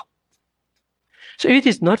findable. So if it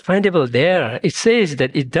is not findable there, it says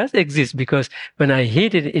that it does exist because when I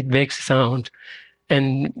hit it, it makes sound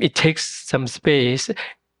and it takes some space.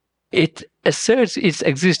 It asserts its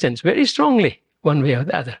existence very strongly, one way or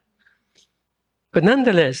the other. But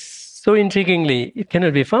nonetheless, so intriguingly, it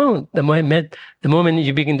cannot be found the moment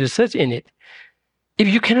you begin to search in it. If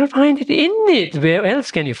you cannot find it in it, where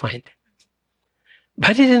else can you find it?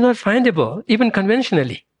 But it is not findable, even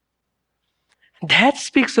conventionally. That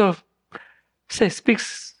speaks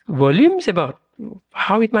volumes about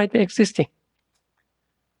how it might be existing.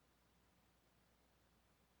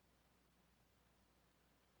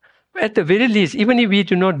 At the very least, even if we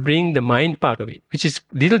do not bring the mind part of it, which is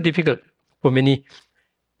a little difficult for many,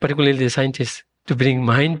 particularly the scientists, to bring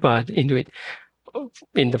mind part into it.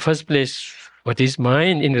 In the first place, what is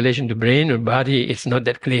mind in relation to brain or body, it's not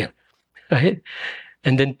that clear, right?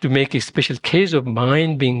 And then to make a special case of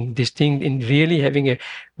mind being distinct and really having a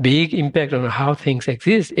big impact on how things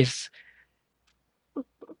exist is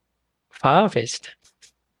far-fetched.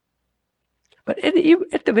 But at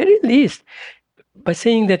the very least, by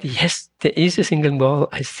saying that, yes, there is a single ball,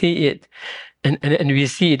 I see it, and we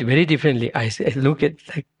see it very differently. I look at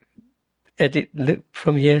it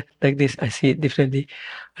from here like this, I see it differently.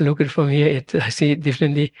 I look at it from here, I see it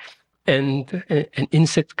differently. And an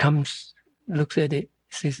insect comes, looks at it,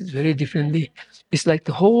 sees it very differently. It's like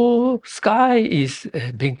the whole sky is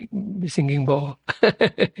a big singing ball.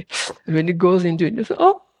 When it goes into it, you say,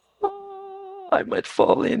 oh, I might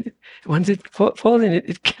fall in it. Once it falls in it,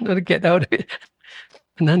 it cannot get out of it.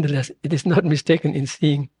 Nonetheless, it is not mistaken in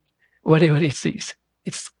seeing whatever it sees.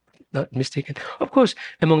 It's not mistaken. Of course,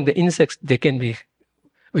 among the insects, we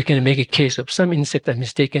can make a case of some insects are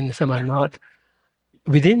mistaken, some are not,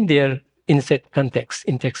 within their insect context,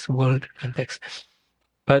 insect world context.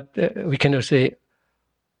 But we cannot say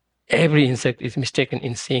every insect is mistaken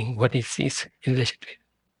in seeing what it sees in relation to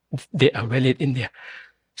it. They are valid in there.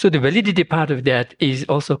 So the validity part of that is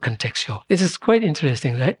also contextual. This is quite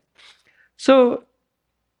interesting, right? So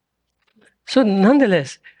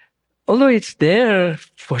nonetheless, although it's there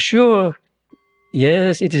for sure,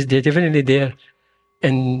 yes, it is definitely there,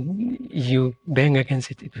 and you bang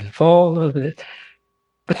against it, it will fall, all of that.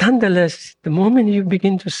 But nonetheless, the moment you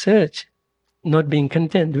begin to search, not being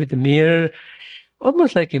content with the mere,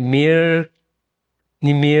 almost like a mere,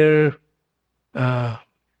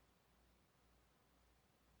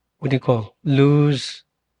 loose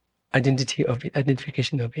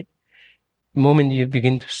identification of it. The moment you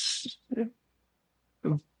begin to,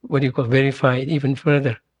 verify it even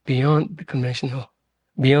further, beyond the conventional,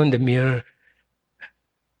 beyond the mere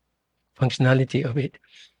functionality of it,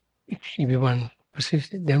 if one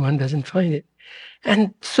perceives it, then one doesn't find it.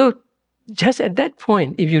 And so just at that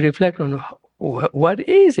point, if you reflect on what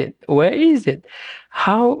is it, where is it,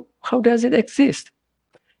 how does it exist,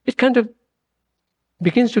 it kind of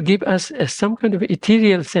begins to give us some kind of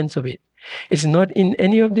ethereal sense of it. It's not in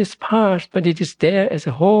any of these parts, but it is there as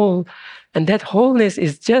a whole. And that wholeness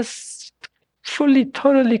is just fully,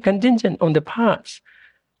 totally contingent on the parts.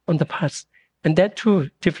 And that too,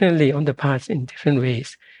 differently on the parts in different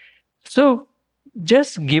ways. So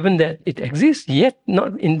just given that it exists, yet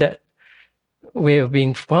not in that way of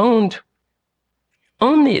being found,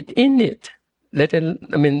 on it, in it,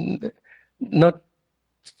 not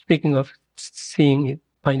speaking of seeing it,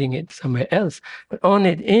 finding it somewhere else, but on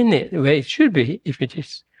it, in it, where it should be, if it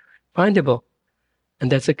is findable.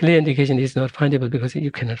 And that's a clear indication it's not findable because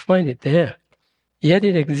you cannot find it there. Yet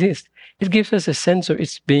it exists. It gives us a sense of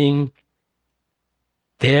its being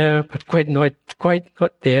there, but quite not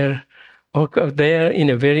there, or there in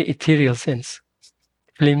a very ethereal sense,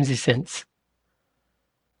 flimsy sense.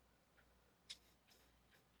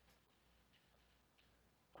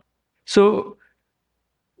 So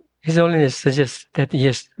His Holiness suggests that,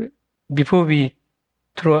 yes, before we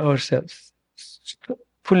throw ourselves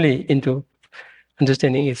fully into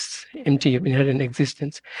understanding its empty of inherent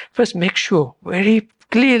existence, first very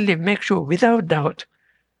clearly make sure, without doubt,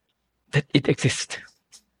 that it exists,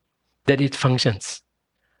 that it functions,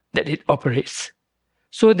 that it operates.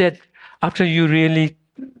 So that after you really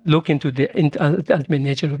look into the ultimate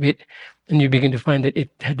nature of it, and you begin to find that it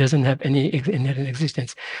doesn't have any inherent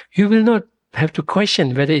existence, you will not have to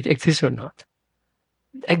question whether it exists or not.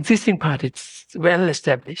 The existing part, it's well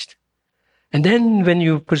established. And then when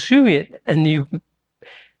you pursue it and you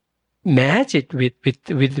match it with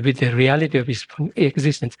the reality of its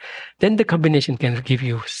existence, then the combination can give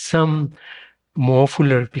you some more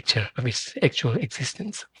fuller picture of its actual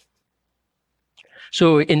existence.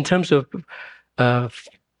 So in terms of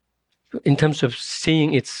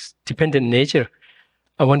seeing its dependent nature,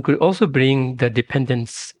 one could also bring the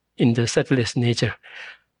dependence in the subtlest nature,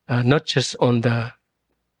 not just on the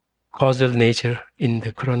causal nature in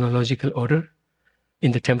the chronological order,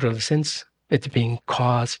 in the temporal sense, it being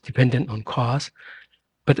cause, dependent on cause,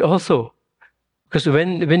 but also because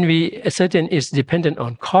when we ascertain it's dependent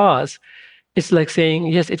on cause, it's like saying,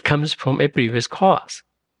 yes, it comes from a previous cause,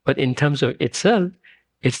 but in terms of itself,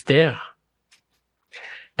 it's there.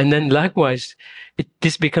 And then likewise,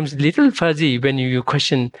 this becomes a little fuzzy when you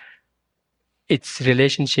question its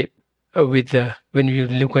relationship with when you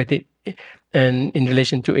look at it and in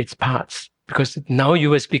relation to its parts, because now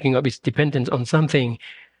you are speaking of its dependence on something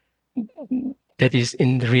that is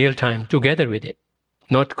in real time together with it,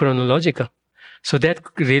 not chronological. So that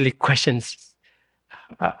really questions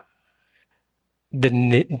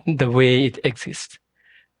the way it exists.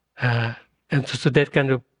 And so that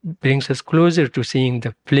kind of brings us closer to seeing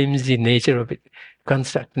the flimsy nature of it,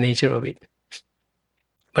 construct nature of it,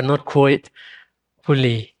 but not quite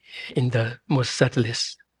fully in the most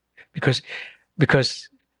subtlest, because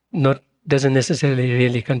not doesn't necessarily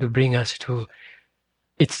really kind of bring us to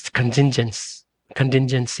its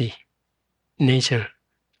contingency nature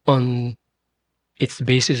on its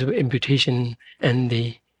basis of imputation and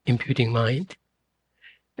the imputing mind.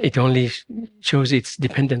 It only shows its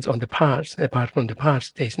dependence on the parts. Apart from the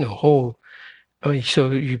parts, there is no whole.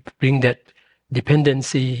 So you bring that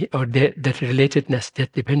dependency or that relatedness,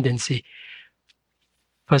 that dependency,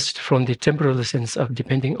 first from the temporal sense of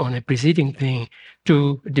depending on a preceding thing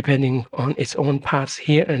to depending on its own parts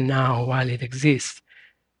here and now while it exists,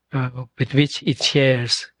 with which it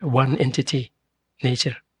shares one entity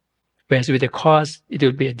nature. Whereas with a cause, it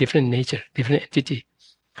will be a different nature, different entity.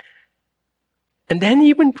 And then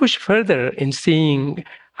even push further in seeing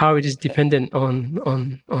how it is dependent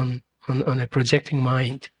on a projecting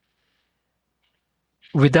mind,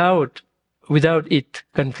 without it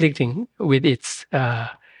conflicting with its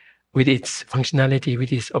functionality,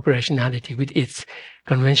 with its operationality, with its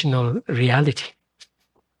conventional reality.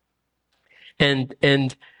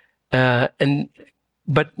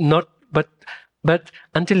 But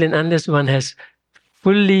until and unless one has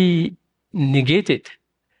fully negated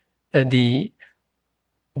the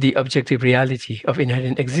objective reality of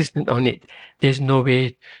inherent existence on it, there's no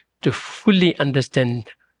way to fully understand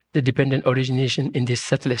the dependent origination in this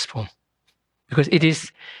subtlest form, because it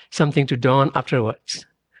is something to dawn afterwards.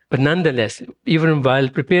 But nonetheless, even while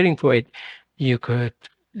preparing for it, you could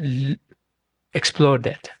explore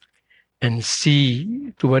that and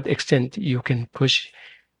see to what extent you can push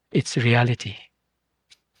its reality.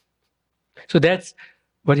 So that's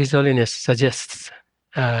what His Holiness suggests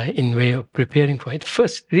in way of preparing for it.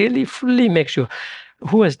 First, really fully make sure,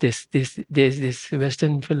 who was this? There's this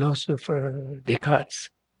Western philosopher, Descartes,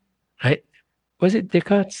 right? Was it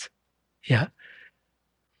Descartes? Yeah.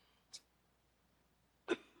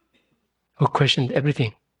 Who questioned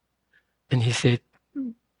everything. And he said,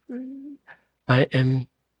 I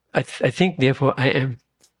think therefore I am.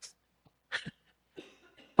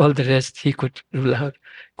 All the rest he could rule out,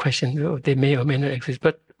 question, oh, they may or may not exist.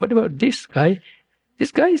 But what about this guy?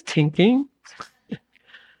 This guy is thinking.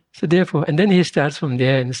 So therefore, and then he starts from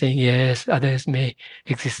there and saying, yes, others may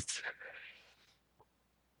exist.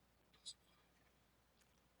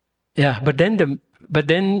 Yeah, but then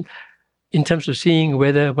in terms of seeing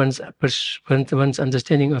whether one's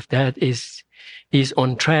understanding of that is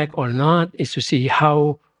on track or not, is to see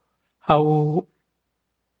how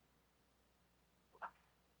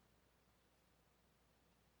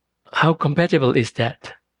compatible is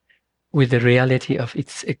that with the reality of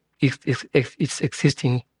its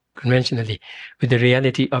existing conventionally, with the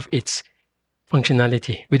reality of its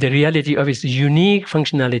functionality, with the reality of its unique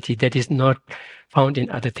functionality that is not found in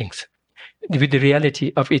other things, with the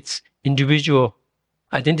reality of its individual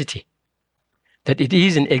identity, that it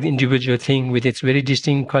is an individual thing with its very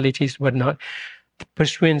distinct qualities, whatnot. The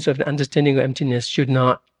pursuance of the understanding of emptiness should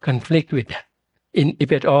not conflict with that.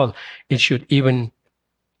 If at all, it should even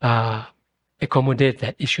accommodate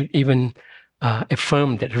that. It should even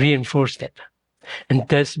affirm that, reinforce that, and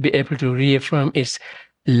thus be able to reaffirm its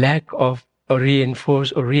lack of, or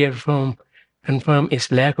reinforce or reaffirm confirm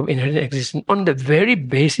its lack of inherent existence on the very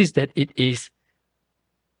basis that it is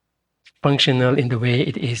functional in the way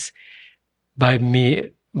it is by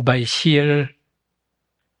sheer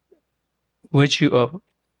virtue of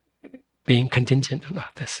being contingent on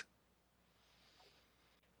others.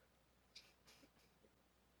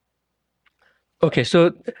 Okay,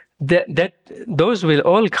 so those will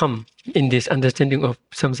all come in this understanding of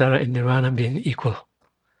samsara and nirvana being equal.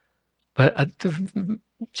 But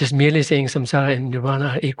just merely saying samsara and nirvana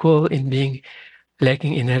are equal in being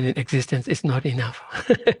lacking inherent existence is not enough.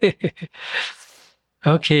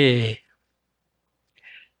 Okay.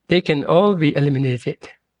 They can all be eliminated.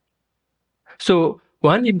 So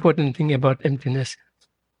one important thing about emptiness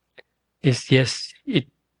is, yes, it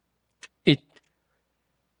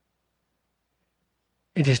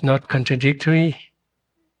is not contradictory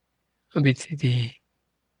with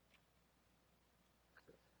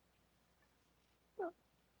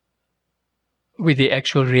the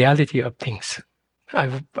actual reality of things.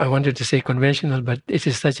 I wanted to say conventional, but it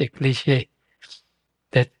is such a cliche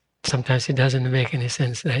that sometimes it doesn't make any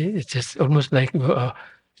sense, right? It's just almost like we are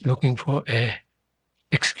looking for a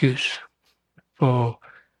excuse for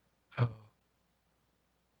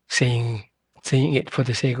saying it for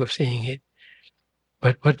the sake of saying it.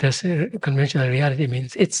 But what does conventional reality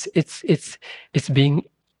means? It's being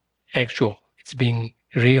actual. It's being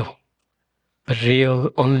real, but real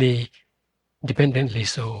only dependently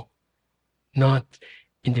so, not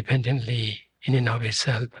independently in and of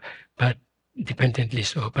itself, but dependently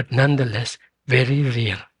so, but nonetheless very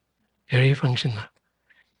real, very functional.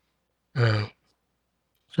 So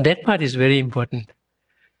that part is very important,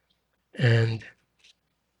 and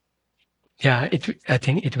yeah, I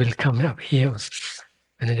think it will come up here,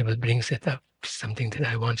 and it will bring it up. Something that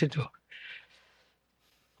I wanted to.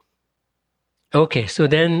 Okay, so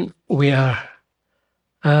then we are.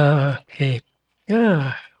 Okay,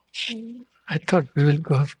 yeah. I thought we will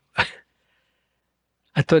go.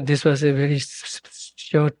 I thought this was a very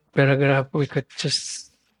short paragraph. We could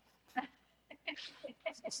just.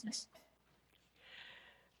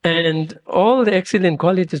 And all the excellent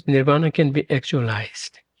qualities of nirvana can be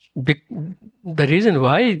actualized. The reason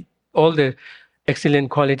why all the excellent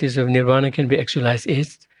qualities of nirvana can be actualized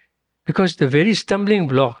is because the very stumbling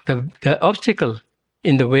block, the obstacle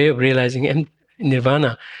in the way of realizing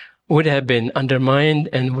nirvana would have been undermined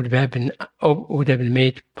and would have been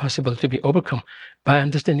made possible to be overcome by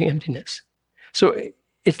understanding emptiness. So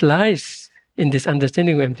it lies in this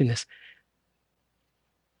understanding of emptiness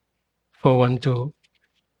for one to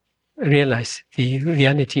realize the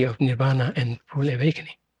reality of nirvana and full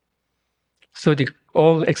awakening. So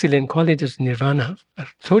all excellent qualities of nirvana are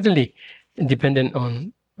totally dependent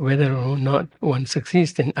on whether or not one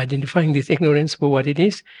succeeds in identifying this ignorance for what it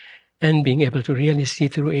is and being able to really see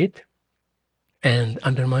through it and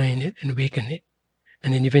undermine it and weaken it,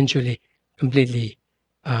 and then eventually completely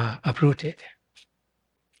uproot it.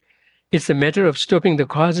 It's a matter of stopping the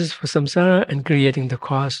causes for samsara and creating the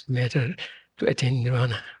cause matter to attain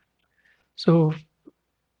nirvana. So,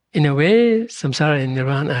 in a way, samsara and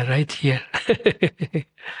nirvana are right here.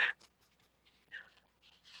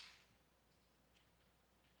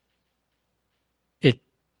 It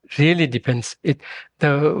really depends.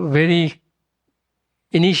 The very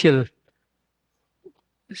initial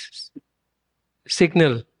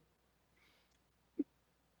signal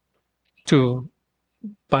to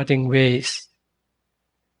parting ways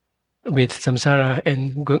with samsara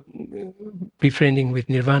and befriending with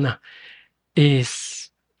nirvana is,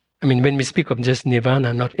 I mean, when we speak of just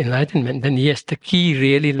nirvana, not enlightenment, then yes, the key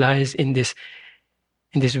really lies in this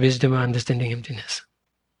wisdom of understanding emptiness.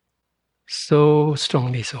 So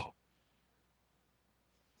strongly so.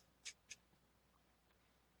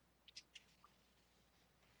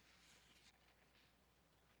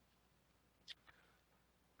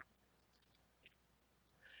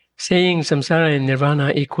 Saying samsara and nirvana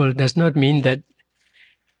are equal does not mean that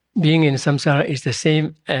being in samsara is the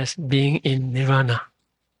same as being in nirvana,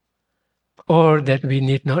 or that we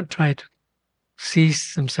need not try to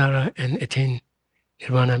cease samsara and attain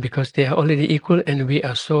nirvana because they are already equal and we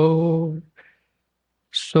are so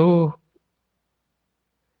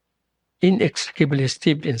inextricably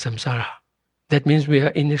steeped in samsara. That means we are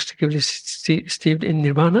inextricably steeped in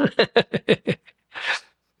nirvana.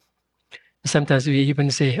 Sometimes we even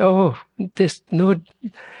say, "Oh, that's not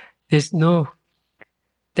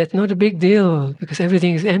a big deal because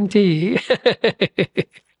everything is empty."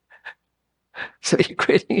 So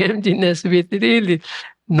equating emptiness with really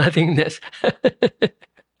nothingness.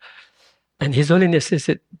 And His Holiness says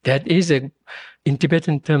that is in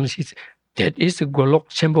Tibetan terms, that is a golok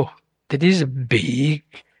chambo. That is a big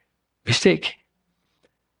mistake.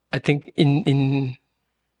 I think in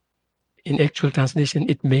actual translation,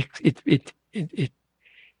 it makes it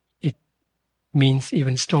means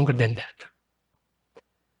even stronger than that.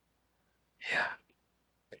 Yeah.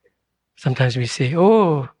 Sometimes we say,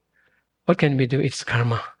 "Oh, what can we do? It's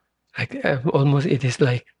karma." Like almost, it is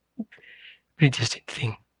like predestined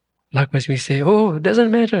thing. Likewise, we say, "Oh, it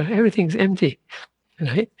doesn't matter. Everything's empty."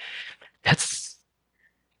 Right? That's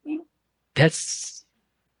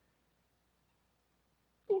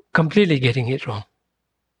completely getting it wrong.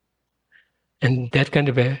 And that kind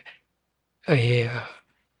of a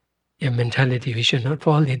mentality we should not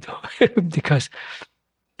fall into, because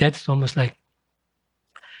that's almost like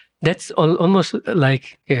almost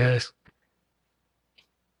like in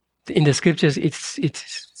the scriptures. It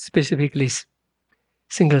specifically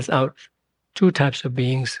singles out two types of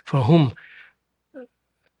beings for whom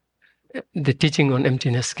the teaching on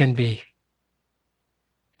emptiness can be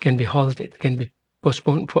halted, can be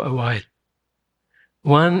postponed for a while.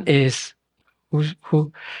 One is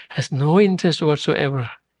who has no interest whatsoever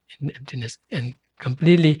in emptiness and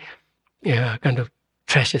completely kind of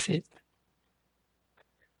trashes it.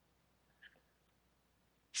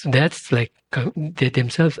 So that's like they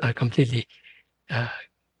themselves are completely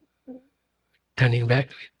turning back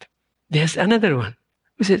to it. There's another one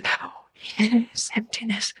who says, "Oh, yes,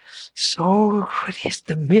 emptiness, so good. Yes,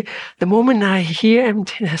 the moment I hear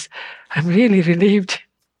emptiness, I'm really relieved.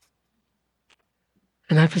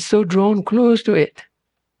 And I feel so drawn close to it.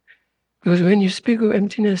 Because when you speak of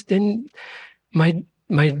emptiness, then my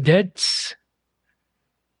debts,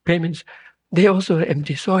 payments, they also are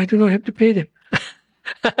empty, so I do not have to pay them."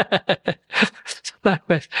 So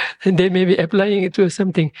likewise, and they may be applying it to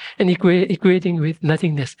something and equating with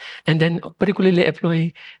nothingness, and then particularly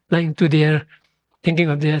applying to their thinking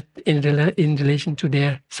of their in relation to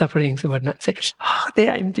their sufferings and whatnot. Say, "Oh, they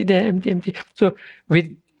are empty, they are empty, empty." So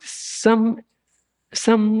with some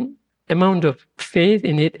amount of faith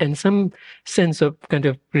in it and some sense of kind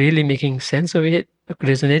of really making sense of it,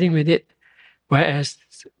 resonating with it, whereas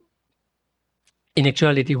in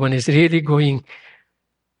actuality one is really going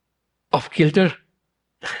off kilter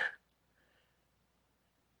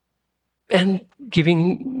and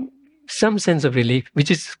giving some sense of relief,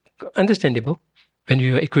 which is understandable when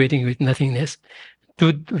you are equating with nothingness,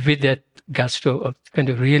 with that gusto of kind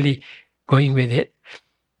of really going with it,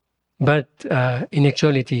 but in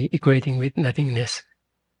actuality equating with nothingness,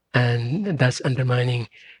 and thus undermining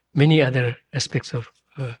many other aspects of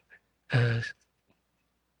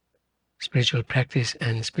spiritual practice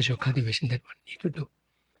and spiritual cultivation that one need to do.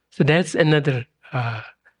 So that's another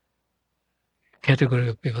category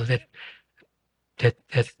of people that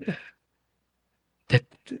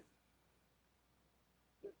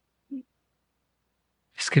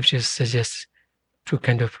scriptures suggest to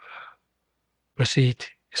kind of proceed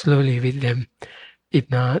slowly with them, if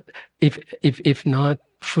not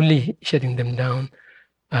fully shutting them down.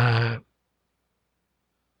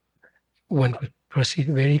 One could proceed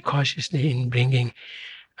very cautiously in bringing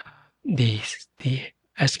the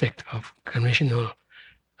aspect of conventional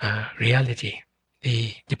reality,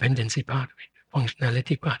 the dependency part of it,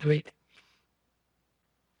 functionality part of it.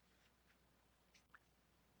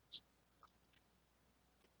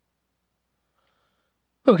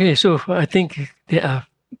 Okay, so I think there are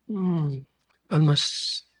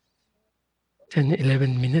almost 10,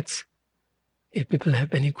 11 minutes. If people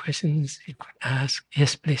have any questions, you could ask.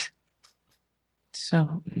 Yes, please.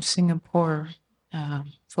 So Singapore,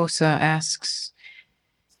 Fosa asks,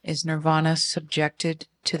 is Nirvana subjected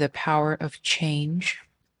to the power of change?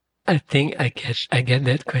 I think I get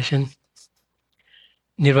that question.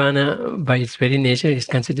 Nirvana, by its very nature, is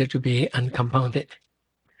considered to be uncompounded.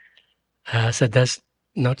 So that's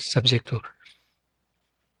not subject to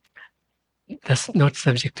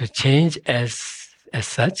change as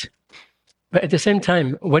such. But at the same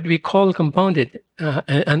time, what we call compounded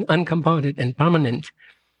and uncompounded and permanent,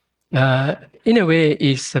 in a way,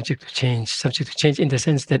 is subject to change in the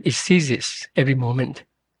sense that it ceases every moment.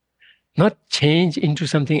 Not change into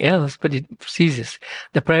something else, but it ceases.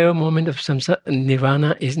 The prior moment of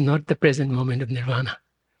Nirvana is not the present moment of Nirvana.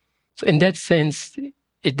 So in that sense,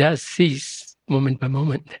 it does cease moment by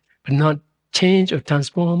moment, but not change or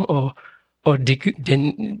transform or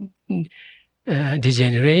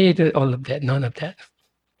degenerate, all of that, none of that.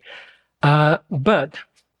 But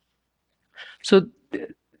so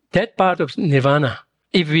that part of Nirvana,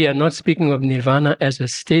 if we are not speaking of Nirvana as a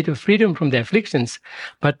state of freedom from the afflictions,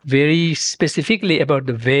 but very specifically about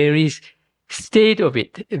the very state of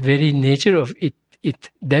it, very nature of it,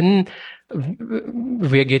 then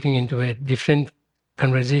we are getting into a different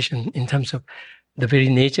conversation in terms of the very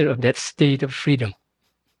nature of that state of freedom.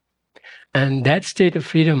 And that state of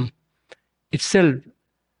freedom itself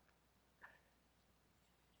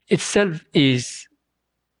is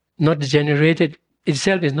not generated,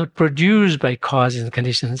 itself is not produced by causes and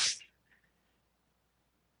conditions.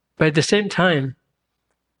 But at the same time,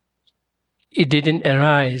 it didn't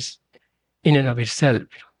arise in and of itself.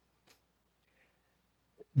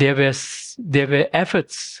 There were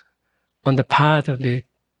efforts on the part of the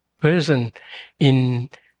person in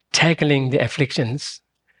tackling the afflictions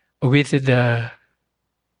with the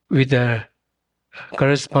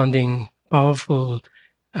corresponding powerful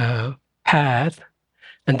path,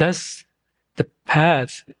 and thus the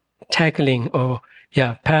path tackling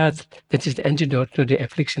path that is the antidote to the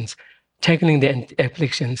afflictions, tackling the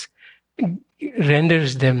afflictions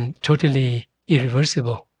renders them totally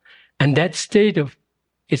irreversible. And that state of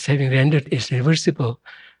its having rendered is reversible,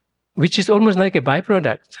 which is almost like a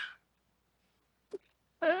byproduct.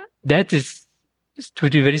 That is to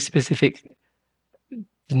be very specific,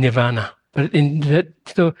 nirvana. But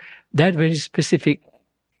that very specific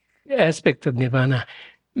aspect of nirvana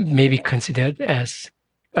may be considered as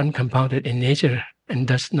uncompounded in nature and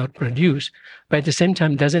does not produce. But at the same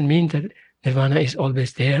time, doesn't mean that nirvana is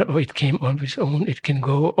always there or it came on its own, it can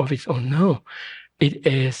go of its own. No, it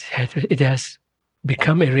has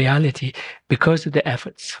become a reality because of the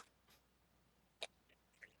efforts.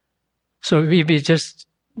 So if we just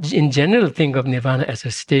in general think of nirvana as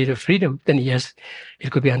a state of freedom, then yes,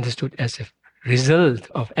 it could be understood as a result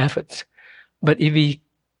of efforts. But if we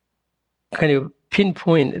kind of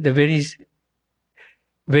pinpoint the very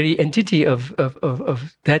entity of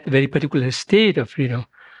that very particular state of freedom,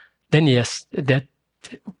 then yes, that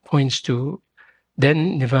points to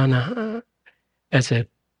then nirvana as a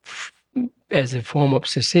form of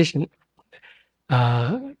cessation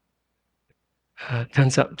turns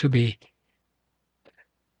out to be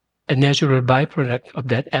a natural byproduct of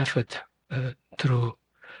that effort through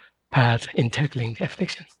path in tackling the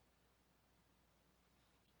affliction.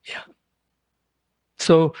 Yeah.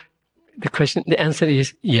 So the answer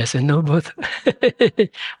is yes and no both,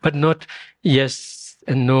 but not yes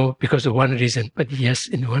and no because of one reason, but yes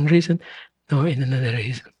in one reason, no in another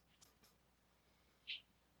reason.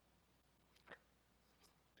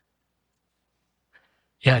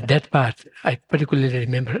 Yeah, that part I particularly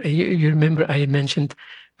remember. You remember I mentioned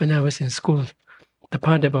when I was in school, the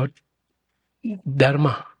part about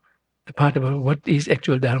dharma, the part about what is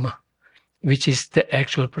actual dharma, which is the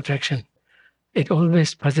actual protection. It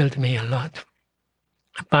always puzzled me a lot.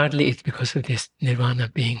 Partly it's because of this nirvana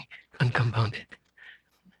being uncompounded.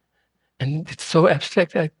 And it's so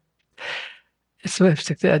abstract that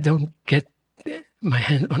I don't get my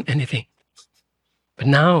hand on anything. But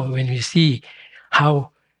now when we see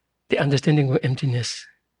how the understanding of emptiness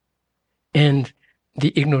and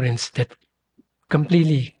the ignorance that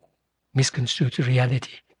completely misconstrues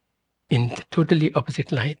reality in the totally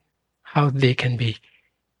opposite light, how they can be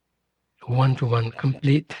one-to-one,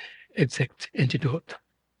 complete, exact antidote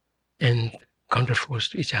and counterforce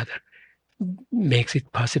to each other, makes it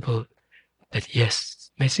possible that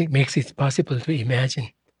yes, makes it possible to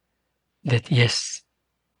imagine that yes,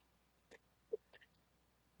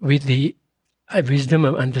 with the wisdom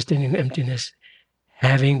of understanding emptiness,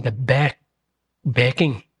 having the backup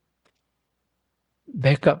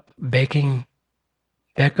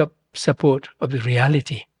support of the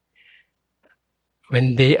reality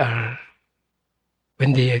when they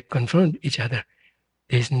confront each other,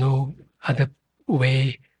 there is no other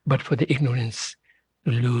way but for the ignorance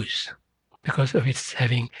to lose because of its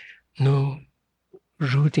having no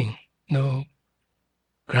rooting, no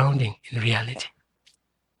grounding in reality.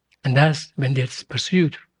 And thus, when there's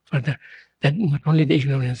pursuit further, that not only the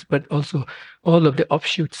ignorance, but also all of the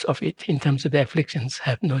offshoots of it in terms of the afflictions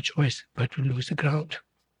have no choice but to lose the ground.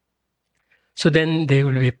 So then there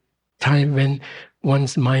will be a time when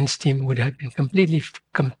one's mind stream would have been completely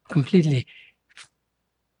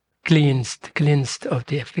cleansed of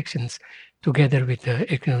the afflictions, together with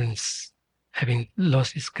the ignorance having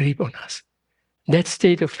lost its grip on us. That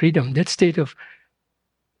state of freedom, that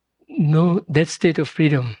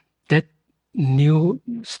freedom, that new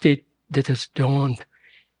state that has dawned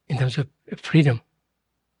in terms of freedom,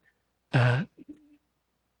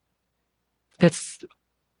 that's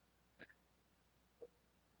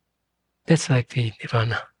like the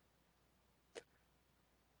nirvana.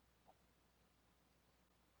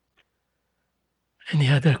 Any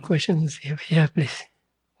other questions? Yeah, please.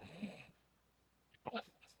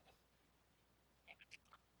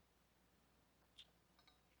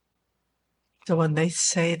 So when they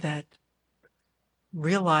say that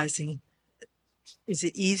realizing Is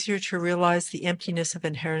it easier to realize the emptiness of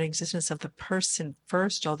inherent existence of the person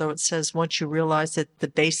first, although it says once you realize that the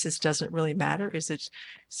basis doesn't really matter? Is it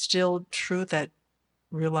still true that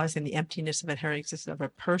realizing the emptiness of inherent existence of a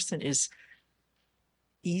person is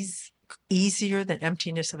easier than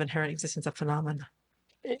emptiness of inherent existence of phenomena?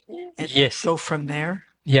 And Yes. go from there?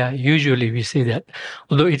 Yeah, usually we say that.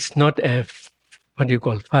 Although it's not a, what you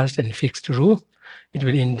call, fast and fixed rule. It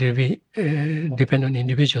will depend on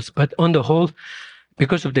individuals. But on the whole,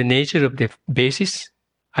 because of the nature of the basis,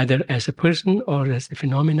 either as a person or as a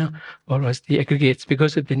phenomena or as the aggregates,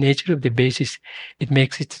 because of the nature of the basis, it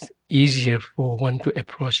makes it easier for one to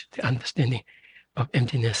approach the understanding of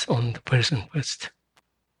emptiness on the person first.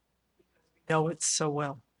 Know it so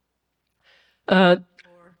well. Uh,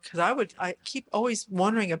 Because I keep always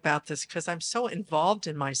wondering about this because I'm so involved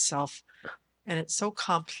in myself and it's so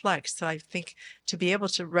complex that I think to be able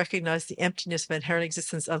to recognize the emptiness of inherent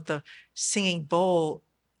existence of the singing bowl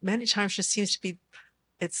many times just seems to be,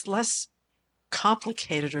 it's less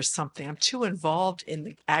complicated or something. I'm too involved in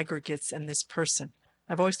the aggregates and this person.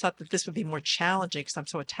 I've always thought that this would be more challenging because I'm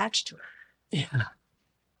so attached to it. Yeah.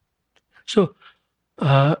 So,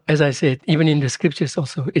 as I said, even in the scriptures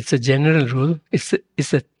also, it's a general rule. It's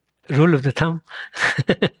a rule of the thumb,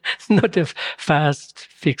 not a fast,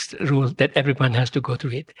 fixed rule that everyone has to go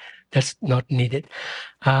through it. That's not needed.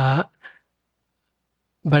 But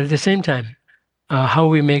at the same time, how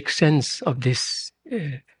we make sense of this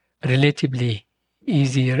relatively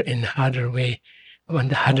easier and harder way, and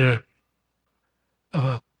the harder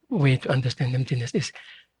way to understand emptiness is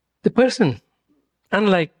the person.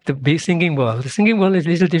 Unlike the singing bowl is a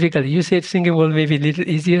little difficult. You said singing bowl may be a little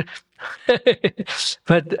easier,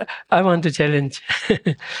 but I want to challenge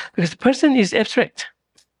because the person is abstract.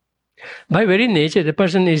 By very nature, the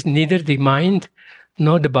person is neither the mind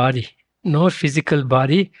nor the body, nor physical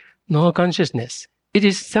body, nor consciousness. It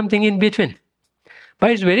is something in between.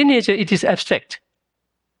 By its very nature, it is abstract.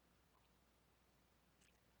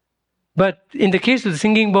 But in the case of the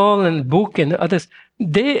singing bowl and book and others,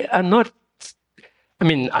 they are not. I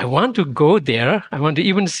mean, I want to go there. I want to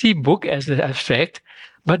even see book as the abstract,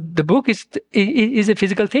 but the book is a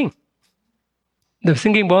physical thing. The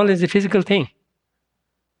singing bowl is a physical thing,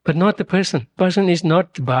 but not the person. Person is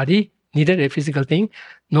not the body, neither a physical thing,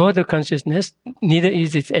 nor the consciousness, neither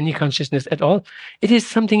is it any consciousness at all. It is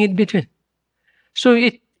something in between. So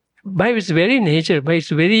it, by its very nature, by its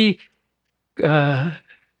very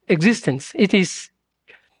existence, it is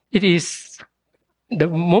the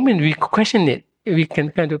moment we question it, we can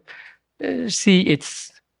kind of see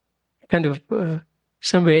it's kind of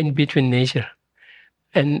somewhere in between nature,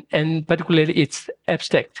 and particularly its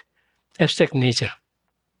abstract nature.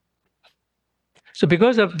 So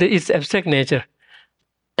because of its abstract nature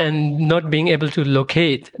and not being able to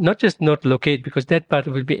locate, not just not locate, because that part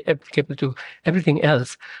will be applicable to everything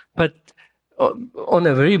else, but on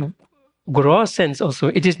a very gross sense also,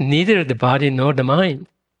 it is neither the body nor the mind.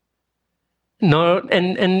 Nor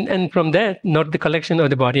and from that, not the collection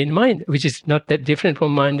of the body and mind, which is not that different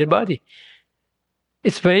from mind and body.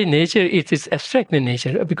 Its very nature, it is abstract in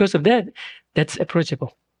nature. Because of that, that's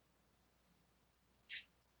approachable.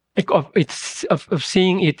 Of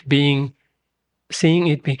seeing it being,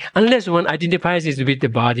 unless one identifies it with the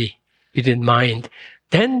body, with the mind,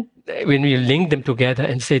 then when we link them together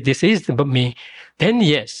and say this is me, then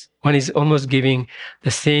yes, one is almost giving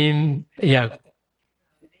the same,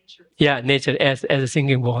 nature as a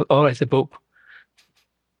singing bowl or as a book.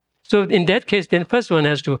 So in that case, then first one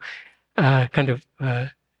has to kind of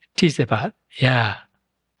tease apart. Yeah.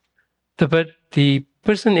 But the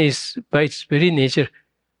person is, by its very nature,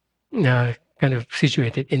 kind of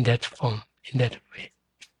situated in that form, in that way.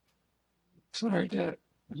 Sorry I'm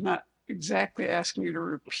not exactly asking you to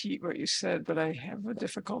repeat what you said, but I have a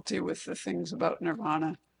difficulty with the things about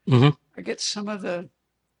Nirvana. Mm-hmm. I get some of the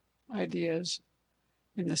ideas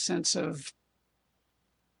in the sense of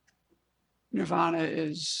Nirvana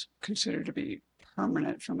is considered to be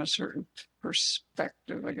permanent from a certain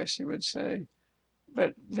perspective, I guess you would say.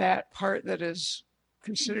 But that part that is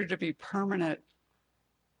considered to be permanent,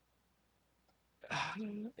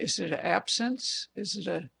 is it an absence? It's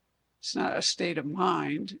not a state of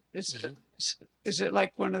mind. Is it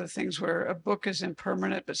like one of the things where a book is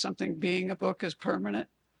impermanent, but something being a book is permanent?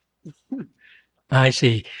 I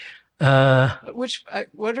see.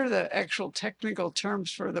 What are the actual technical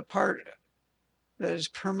terms for the part that is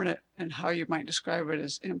permanent and how you might describe it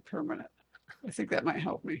as impermanent? I think that might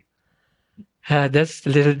help me. That's a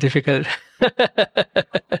little difficult.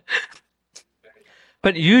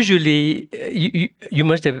 But usually, you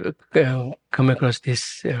must have come across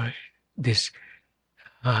this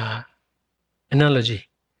analogy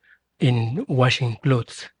in washing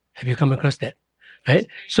clothes. Have you come across that? Right?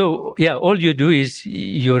 So yeah, all you do is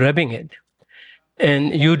you're rubbing it,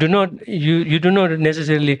 and you do not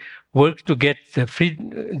necessarily work to get the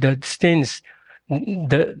stains,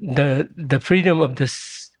 the freedom of the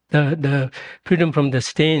freedom from the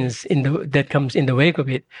stains that comes in the wake of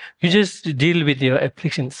it. You just deal with your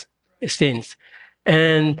afflictions, stains,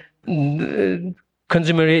 and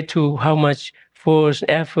consummate to how much force,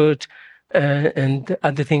 effort, and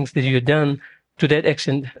other things that you've done. To that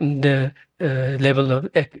extent, the level of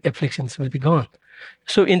afflictions will be gone.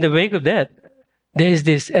 So in the wake of that, there is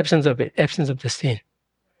this absence of it, absence of the stain.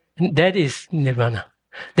 And that is nirvana.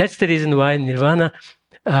 That's the reason why nirvana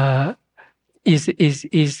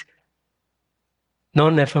is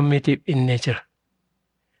non-affirmative in nature.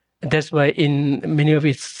 That's why in many of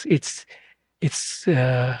its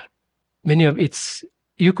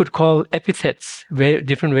you could call epithets,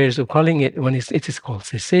 different ways of calling it. One is it is called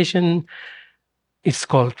cessation. It's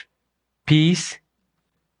called peace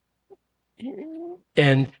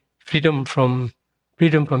and freedom from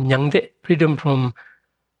nyangde, freedom from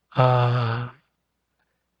nyange,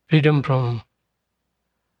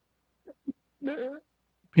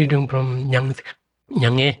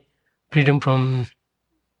 freedom from.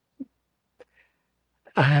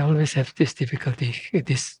 I always have this difficulty.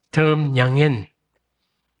 This term nyangen,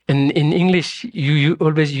 and in English you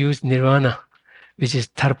always use nirvana, which is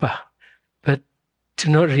tarpa, but to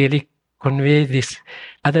not really convey this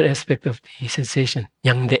other aspect of the sensation,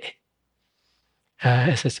 nyangde.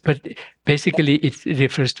 But basically it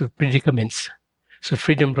refers to predicaments. So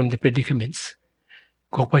freedom from the predicaments.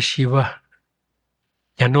 Kokwa Shiva.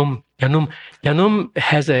 Yanum. Yanum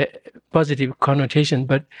has a positive connotation,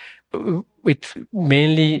 but it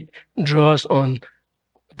mainly draws on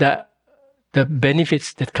the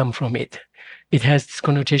benefits that come from it. It has this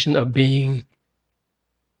connotation of being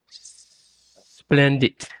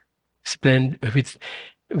splendid, with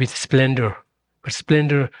splendor, but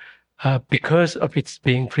splendor because of its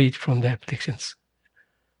being freed from the afflictions.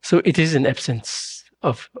 So it is an absence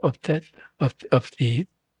of the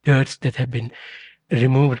dirt that have been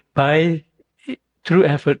removed through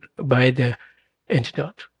effort by the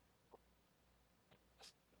antidote.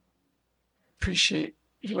 Appreciate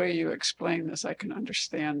the way you explain this. I can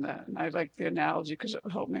understand that, and I like the analogy because it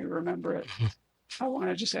will help me remember it. I want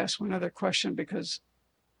to just ask one other question because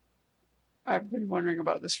I've been wondering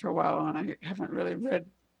about this for a while and I haven't really read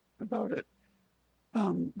about it.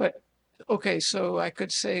 But okay, so I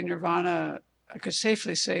could safely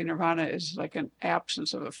say Nirvana is like an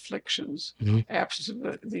absence of afflictions, absence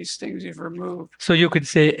of these things you've removed. So you could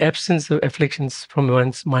say absence of afflictions from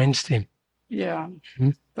one's mind stream. Yeah,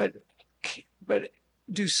 but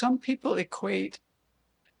do some people equate?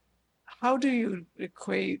 How do you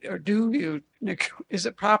equate, or is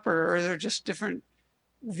it proper, or are there just different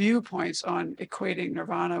viewpoints on equating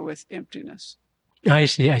nirvana with emptiness? I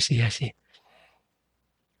see.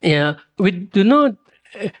 Yeah, we do not.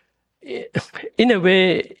 In a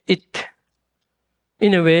way, it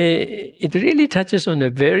really touches on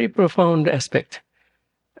a very profound aspect,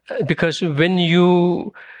 because when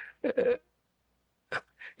you,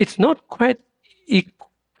 it's not quite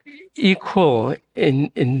equal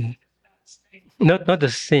in not the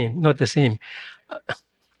same.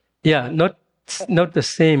 Yeah, not the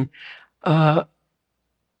same.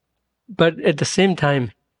 But at the same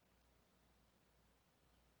time,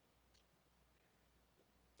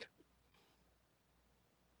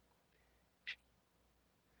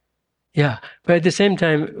 yeah. But at the same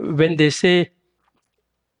time, when they say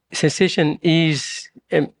sensation is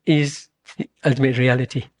the ultimate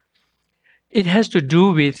reality, it has to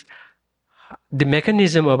do with the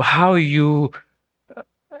mechanism of how you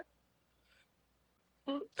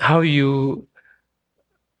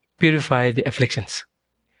purify the afflictions.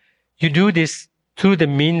 You do this through the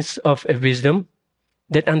means of a wisdom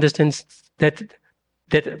that understands that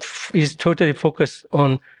is totally focused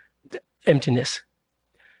on emptiness.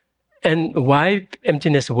 And why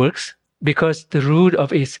emptiness works? Because the root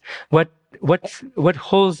of it, what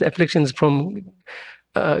holds afflictions from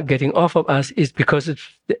getting off of us is because of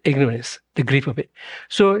the ignorance, the grip of it.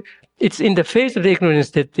 So it's in the face of the ignorance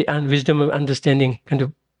that the wisdom of understanding kind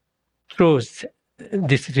of throws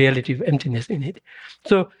this reality of emptiness in it.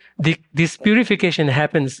 So this purification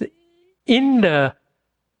happens within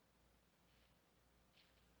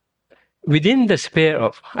the sphere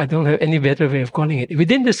of, I don't have any better way of calling it,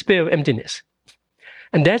 within the sphere of emptiness.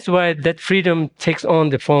 And that's why that freedom takes on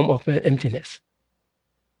the form of emptiness.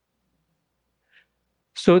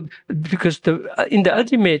 So, because in the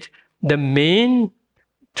ultimate, the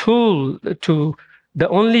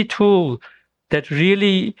only tool that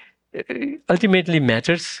really ultimately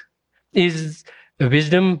matters is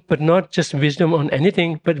wisdom, but not just wisdom on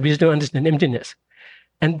anything, but wisdom to understand emptiness.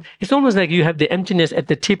 And it's almost like you have the emptiness at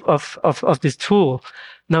the tip of this tool.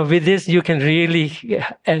 Now with this, you can really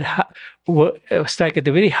strike at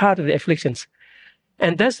the very heart of the afflictions.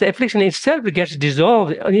 And thus the affliction itself gets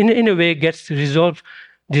dissolved, in a way gets dissolved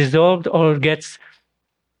or gets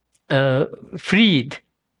freed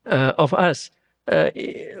of us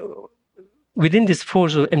within this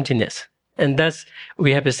force of emptiness. And thus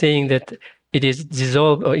we have a saying that it is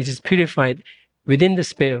dissolved or it is purified within the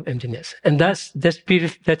sphere of emptiness. And thus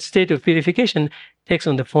that state of purification takes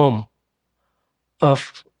on the form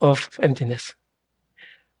of emptiness.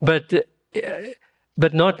 But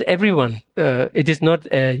not everyone. It is not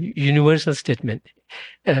a universal statement.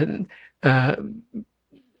 Even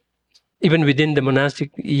within the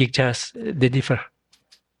monastic yigchas, they differ.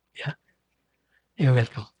 Yeah, you're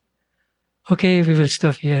welcome. Okay, we will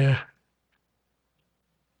stop here.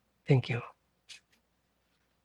 Thank you.